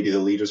maybe the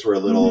leaders were a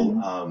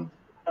little,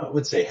 I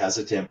wouldn't say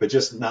hesitant, but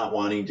just not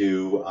wanting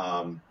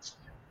to,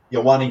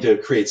 wanting to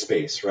create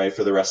space, right,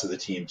 for the rest of the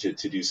team to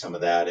do some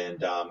of that.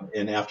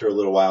 And after a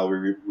little while,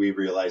 we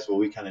realized, well,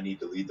 we kind of need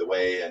to lead the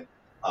way. And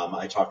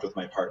I talked with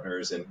my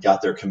partners and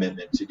got their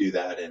commitment to do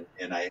that.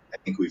 And I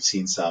think we've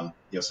seen some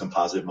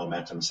positive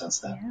momentum since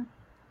then. Yeah.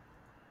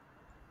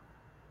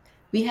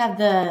 We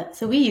have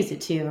so we use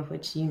it too,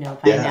 which by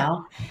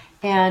now.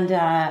 And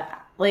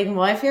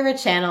my favorite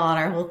channel on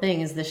our whole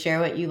thing is the Share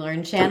What You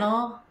Learn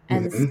channel.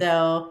 And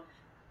so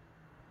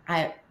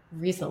I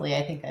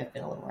think I've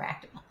been a little more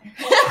active on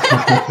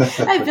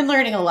there. I've been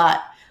learning a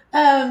lot.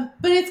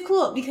 But it's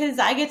cool because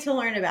I get to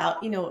learn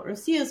about, what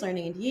Rocio's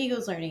learning and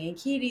Diego's learning and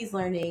Katie's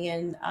learning.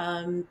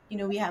 And,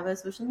 we have a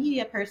social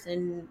media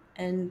person,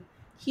 and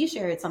he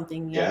shared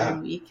something the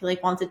other week,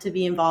 wanted to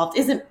be involved,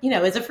 isn't,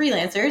 as a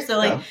freelancer.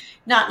 So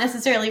not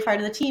necessarily part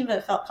of the team,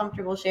 but felt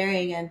comfortable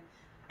sharing. And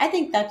I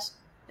think that's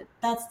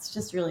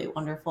just really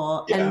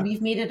wonderful. Yeah. And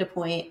we've made it a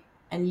point,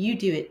 and you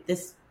do it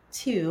this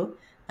too.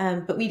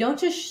 But we don't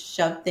just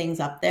shove things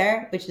up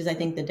there, which is, I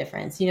think, the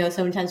difference.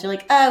 Sometimes you're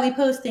like, we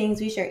post things,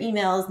 we share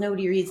emails,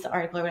 nobody reads the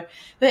article or whatever.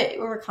 But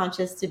we're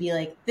conscious to be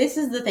like, this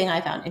is the thing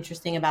I found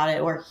interesting about it,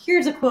 or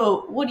here's a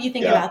quote, what do you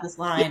think about this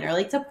line?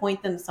 Or to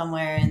point them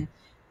somewhere, and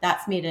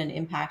that's made an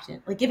impact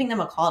in giving them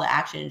a call to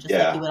action, just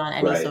like you would on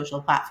any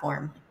social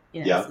platform.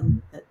 so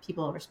that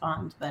people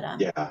respond. But I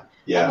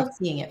love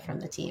seeing it from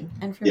the team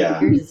and from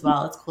yours as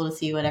well. It's cool to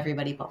see what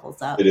everybody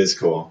bubbles up. It is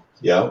cool.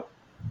 Yeah.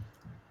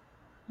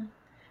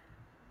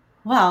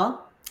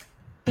 Well,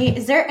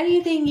 is there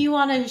anything you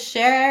want to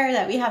share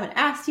that we haven't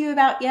asked you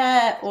about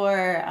yet,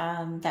 or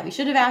that we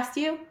should have asked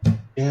you?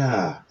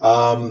 Yeah.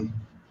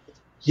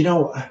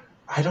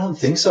 I don't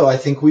think so. I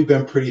think we've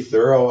been pretty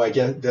thorough. I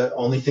guess the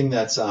only thing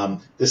that's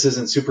this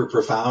isn't super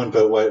profound,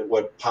 but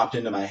what popped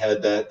into my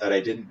head that I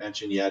didn't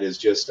mention yet is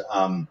just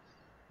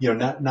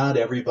not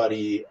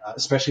everybody,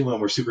 especially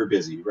when we're super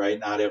busy, right?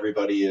 Not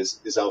everybody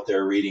is out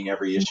there reading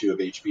every issue of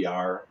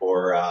HBR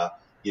or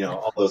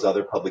all those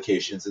other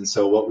publications. And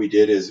so what we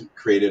did is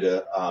created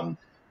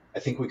I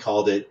think we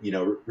called it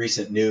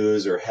recent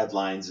news or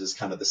headlines is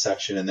kind of the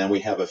section, and then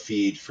we have a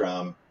feed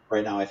from.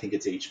 Right now, I think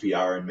it's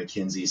HBR and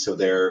McKinsey. So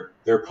their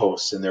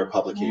posts and their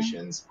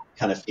publications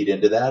kind of feed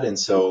into that. And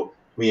so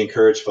we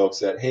encourage folks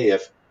that, hey,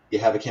 if you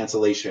have a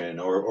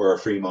cancellation or a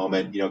free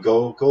moment,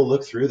 go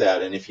look through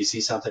that. And if you see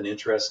something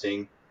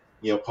interesting,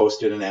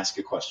 post it and ask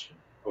a question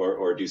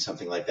or do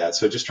something like that.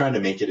 So just trying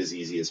to make it as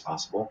easy as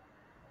possible.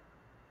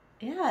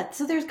 Yeah.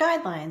 So there's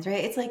guidelines,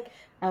 right? It's like,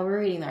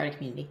 we're reading the Art of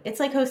Community. It's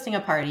like hosting a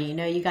party.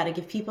 You got to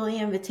give people the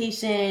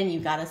invitation.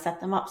 You got to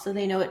set them up so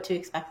they know what to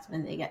expect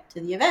when they get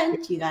to the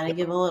event. You got to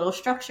give a little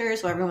structure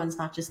so everyone's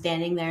not just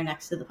standing there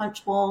next to the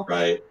punch bowl,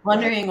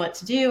 wondering what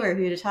to do or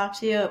who to talk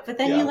to. But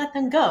then you let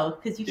them go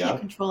because you can't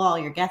control all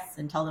your guests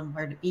and tell them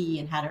where to be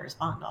and how to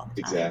respond all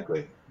the time.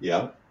 Exactly.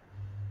 Yeah.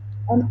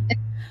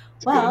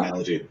 It's a good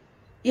analogy.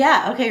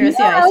 Yeah. Okay, Rocio,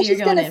 I was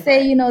just going to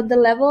say, the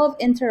level of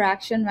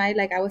interaction, right?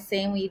 Like I was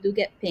saying, we do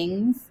get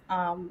pings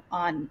on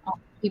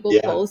people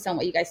post on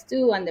what you guys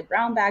do and the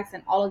brown bags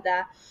and all of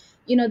that.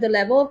 The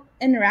level of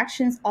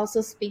interactions also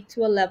speak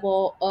to a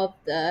level of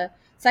the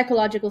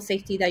psychological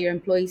safety that your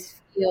employees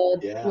feel,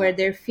 where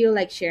they feel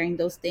like sharing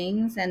those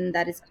things and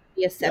that it's going to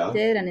be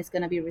accepted and it's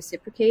going to be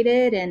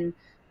reciprocated. And,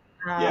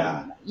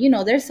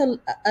 there's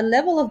a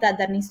level of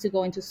that needs to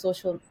go into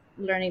social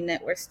learning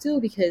networks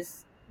too,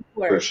 because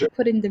people are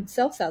putting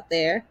themselves out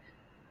there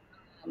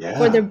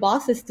for their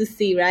bosses to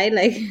see, right?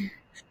 Like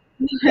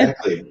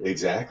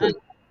Exactly.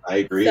 I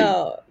agree.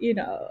 So,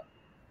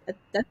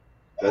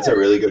 that's a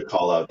really good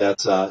call out.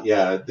 That's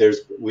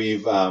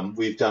we've done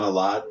a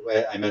lot.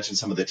 I mentioned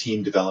some of the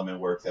team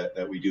development work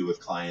that we do with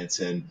clients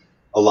and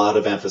a lot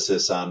of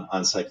emphasis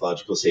on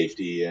psychological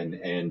safety.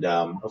 And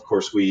of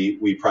course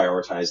we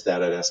prioritize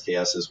that at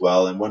SKS as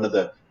well. And one of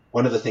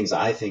the things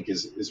I think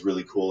is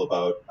really cool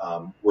about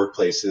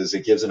workplaces,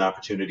 it gives an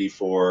opportunity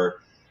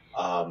for,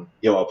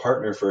 a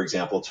partner, for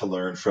example, to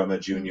learn from a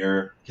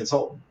junior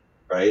consultant.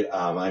 Right.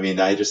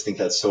 I just think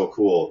that's so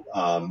cool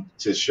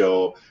to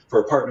show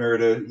for a partner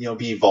to,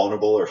 be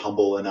vulnerable or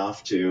humble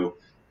enough to,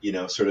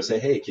 sort of say,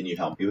 hey, can you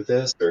help me with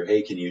this? Or,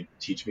 hey, can you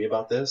teach me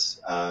about this?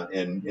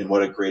 And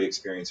what a great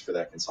experience for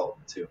that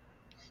consultant, too.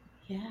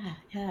 Yeah.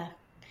 Yeah.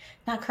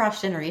 Not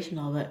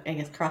cross-generational, but I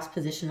guess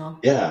cross-positional.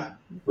 Yeah.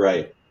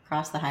 Right.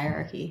 Across the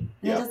hierarchy.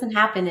 And that doesn't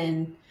happen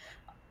in,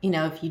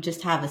 if you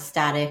just have a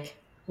static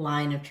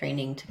line of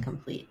training to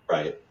complete.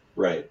 Right.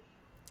 Right.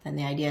 And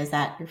the idea is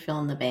that you're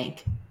filling the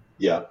bank.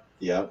 Yeah.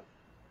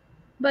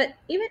 But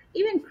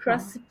even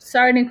cross.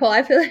 Sorry, Nicole.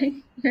 I feel like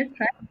you're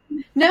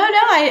trying. No.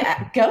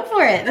 I go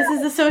for it. This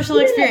is a social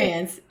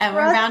experience, and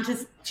we're bound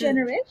to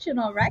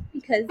generational, right?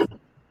 Because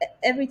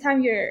every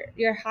time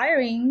you're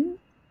hiring,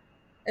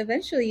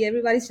 eventually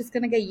everybody's just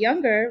gonna get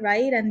younger,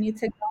 right? And new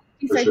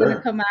technologies are gonna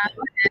come out.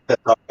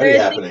 That's already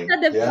happening.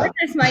 That the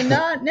partners might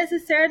not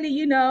necessarily,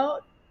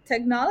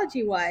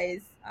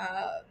 technology-wise.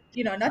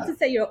 Not to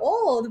say you're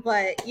old,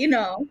 but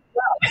All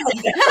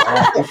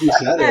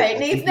right,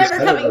 Nate's never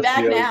coming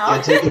back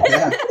now. Can't take it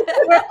back.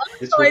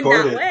 It's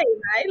recorded. That way,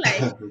 right?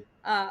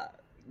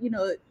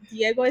 Like,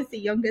 Diego is the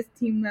youngest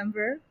team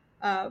member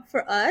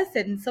for us,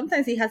 and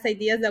sometimes he has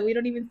ideas that we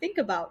don't even think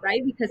about,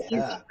 right? Because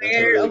he's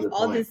aware of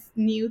all these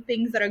new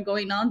things that are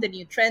going on, the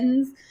new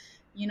trends,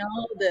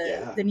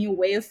 the new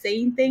way of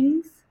saying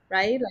things,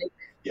 right? Like,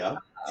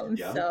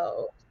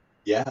 so.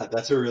 Yeah,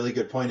 that's a really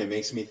good point. It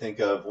makes me think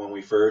of when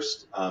we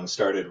first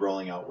started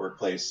rolling out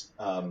Workplace.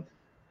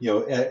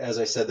 As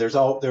I said, there's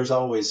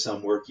always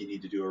some work you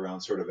need to do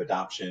around sort of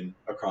adoption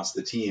across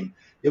the team.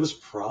 It was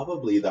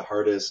probably the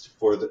hardest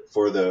for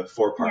the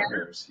four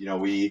partners.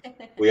 We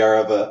are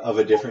of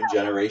a different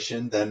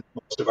generation than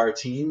most of our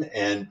team,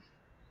 and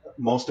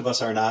most of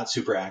us are not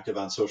super active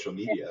on social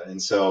media.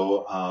 And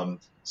so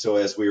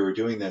as we were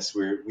doing this,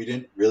 we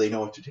didn't really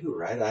know what to do,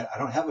 right? I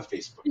don't have a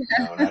Facebook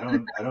account.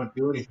 I don't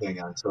do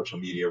anything on social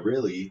media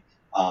really.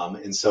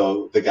 And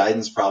so the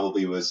guidance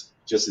probably was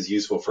just as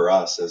useful for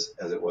us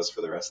as it was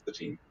for the rest of the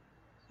team.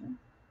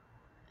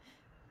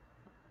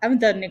 I'm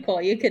done,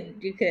 Nicole. You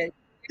could.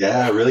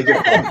 Yeah, really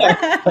good.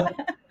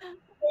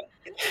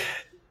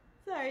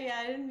 Sorry,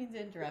 I didn't mean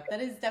to interrupt.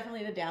 That is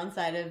definitely the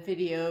downside of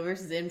video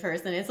versus in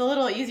person. It's a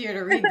little easier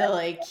to read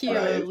the cue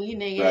of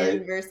leaning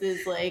in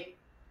versus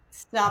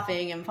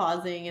stopping and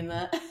pausing in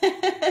the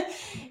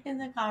in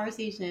the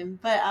conversation.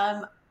 But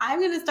I'm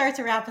going to start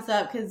to wrap us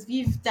up because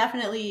we've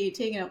definitely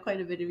taken up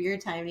quite a bit of your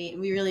time, Nate,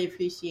 and we really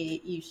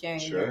appreciate you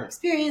sharing your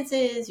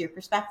experiences, your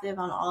perspective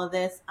on all of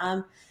this.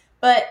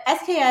 But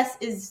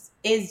SKS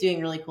is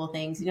doing really cool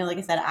things. Like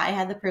I said, I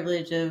had the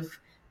privilege of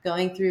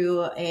going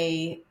through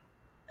a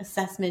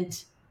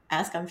assessment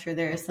ask. I'm sure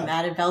there are some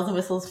added bells and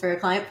whistles for a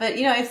client, but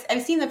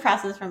I've seen the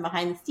process from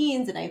behind the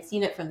scenes, and I've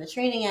seen it from the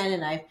training end,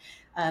 and I've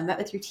met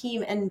with your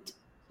team, and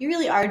you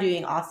really are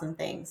doing awesome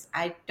things.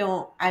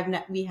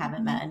 We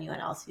haven't met anyone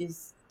else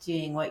who's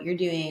doing what you're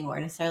doing or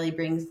necessarily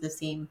brings the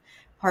same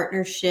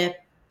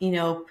partnership,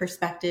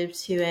 perspective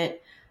to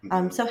it.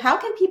 So how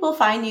can people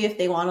find you if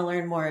they want to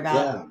learn more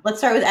about, let's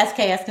start with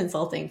SKS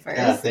Consulting first.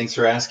 Yeah, thanks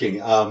for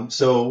asking.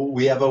 So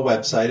we have a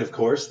website, of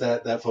course,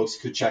 that folks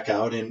could check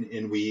out,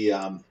 and we,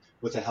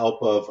 with the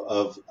help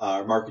of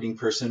our marketing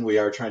person, we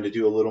are trying to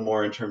do a little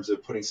more in terms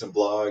of putting some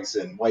blogs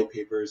and white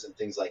papers and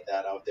things like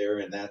that out there.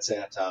 And that's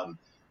at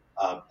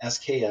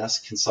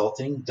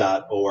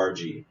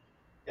sksconsulting.org.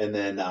 And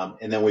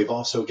then we've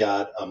also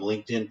got a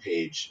LinkedIn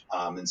page.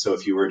 And so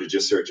if you were to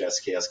just search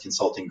SKS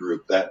Consulting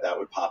Group, that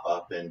would pop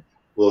up, and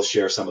we'll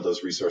share some of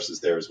those resources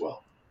there as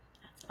well.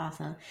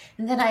 Awesome.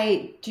 And then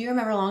do you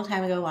remember a long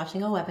time ago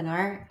watching a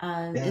webinar?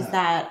 Is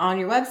that on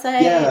your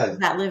website? Yeah, does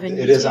that live in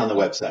it YouTube? is on the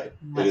website.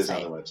 It is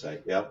on the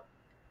website. Yep.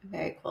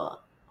 Very cool.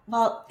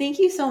 Well, thank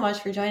you so much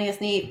for joining us,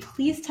 Nate.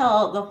 Please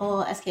tell the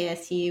whole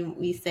SKS team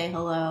we say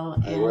hello.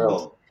 I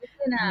will.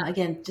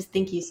 Again, just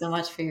thank you so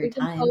much for your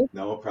time.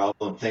 No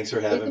problem. Thanks for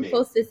having me.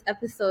 Post this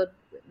episode,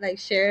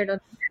 share it on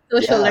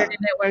social learning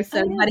networks.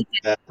 So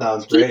that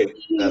sounds great.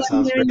 That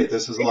sounds great.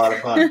 This was a lot of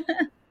fun.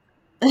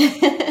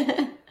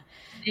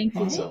 Thank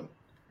you. Awesome.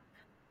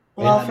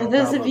 Well, for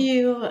those of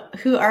you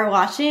who are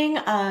watching,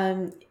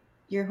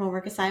 your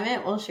homework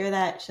assignment, we'll share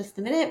that in just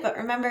a minute. But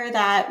remember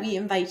that we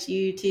invite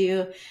you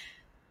to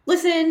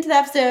listen to the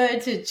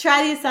episode, to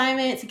try the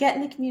assignment, to get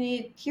in the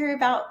community, hear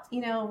about,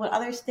 what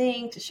others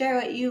think, to share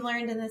what you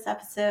learned in this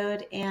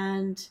episode,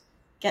 and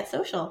get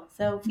social.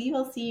 So we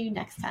will see you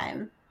next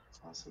time.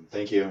 Awesome.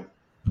 Thank you.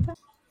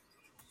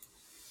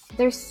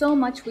 There's so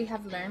much we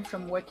have learned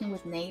from working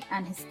with Nate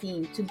and his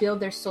team to build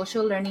their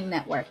social learning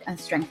network and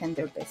strengthen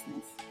their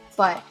business.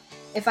 But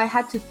if I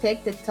had to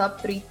pick the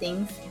top 3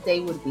 things, they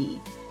would be: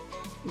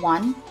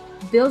 1,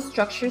 build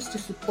structures to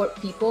support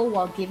people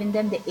while giving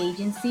them the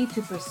agency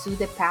to pursue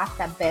the path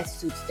that best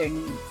suits their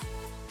needs.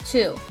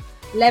 2,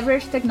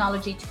 leverage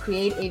technology to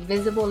create a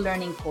visible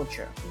learning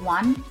culture,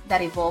 one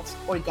that evolves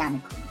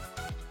organically.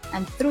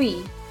 And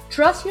 3,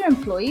 trust your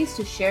employees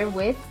to share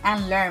with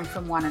and learn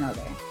from one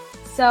another.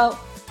 So,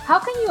 how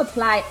can you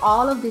apply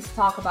all of this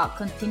talk about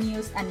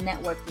continuous and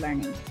network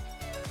learning?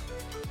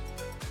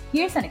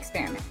 Here's an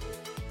experiment.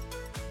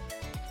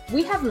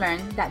 We have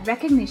learned that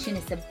recognition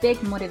is a big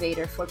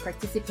motivator for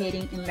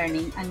participating in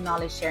learning and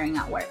knowledge sharing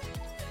at work.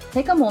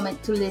 Take a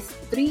moment to list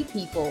 3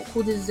 people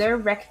who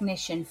deserve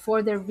recognition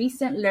for their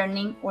recent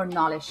learning or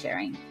knowledge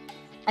sharing,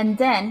 and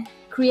then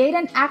create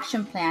an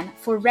action plan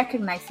for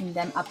recognizing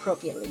them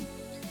appropriately.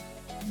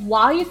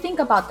 While you think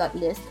about that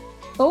list,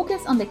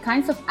 focus on the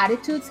kinds of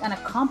attitudes and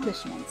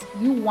accomplishments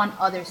you want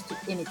others to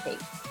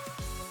imitate.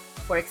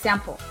 For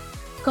example,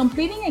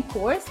 completing a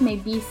course may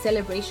be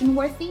celebration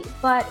worthy,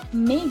 but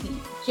maybe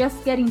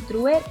just getting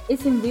through it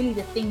isn't really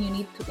the thing you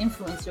need to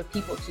influence your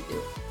people to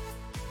do.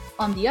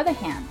 On the other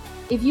hand,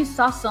 if you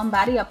saw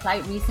somebody apply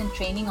recent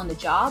training on the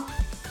job,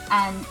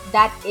 and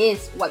that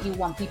is what you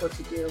want people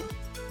to do,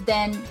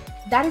 then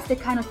that is the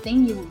kind of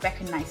thing you will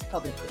recognize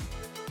publicly.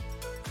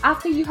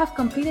 After you have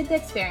completed the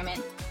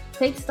experiment,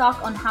 take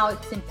stock on how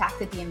it's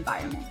impacted the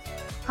environment.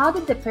 How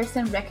did the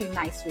person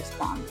recognized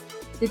respond?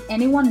 Did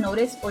anyone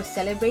notice or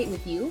celebrate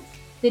with you?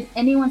 Did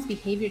anyone's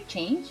behavior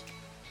change?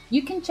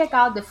 You can check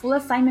out the full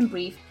assignment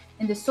brief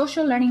in the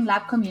Social Learning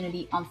Lab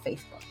community on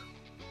Facebook.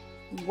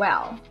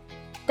 Well,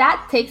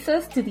 that takes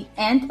us to the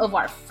end of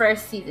our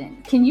first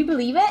season. Can you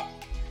believe it?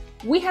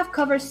 We have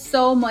covered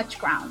so much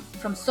ground,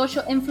 from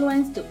social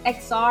influence to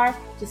XR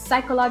to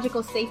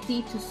psychological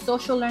safety to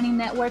social learning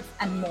networks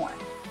and more.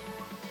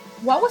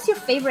 What was your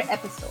favorite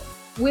episode?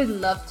 We'd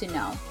love to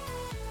know.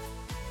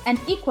 And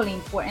equally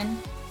important,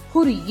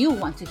 who do you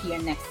want to hear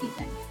next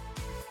season?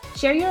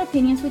 Share your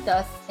opinions with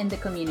us in the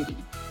community.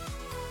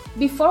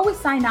 Before we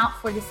sign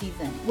out for the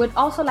season, we'd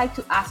also like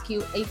to ask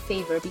you a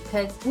favor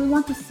because we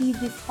want to see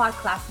this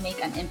podcast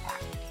make an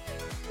impact.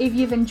 If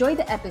you've enjoyed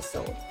the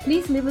episode,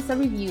 please leave us a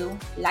review,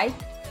 like,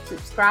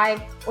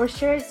 subscribe, or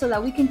share it so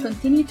that we can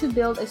continue to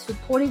build a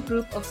supportive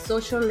group of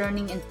social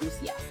learning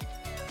enthusiasts.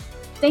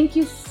 Thank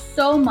you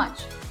so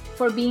much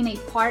for being a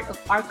part of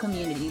our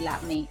community,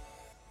 LabMate.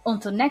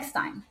 Until next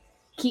time,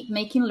 keep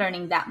making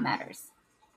learning that matters.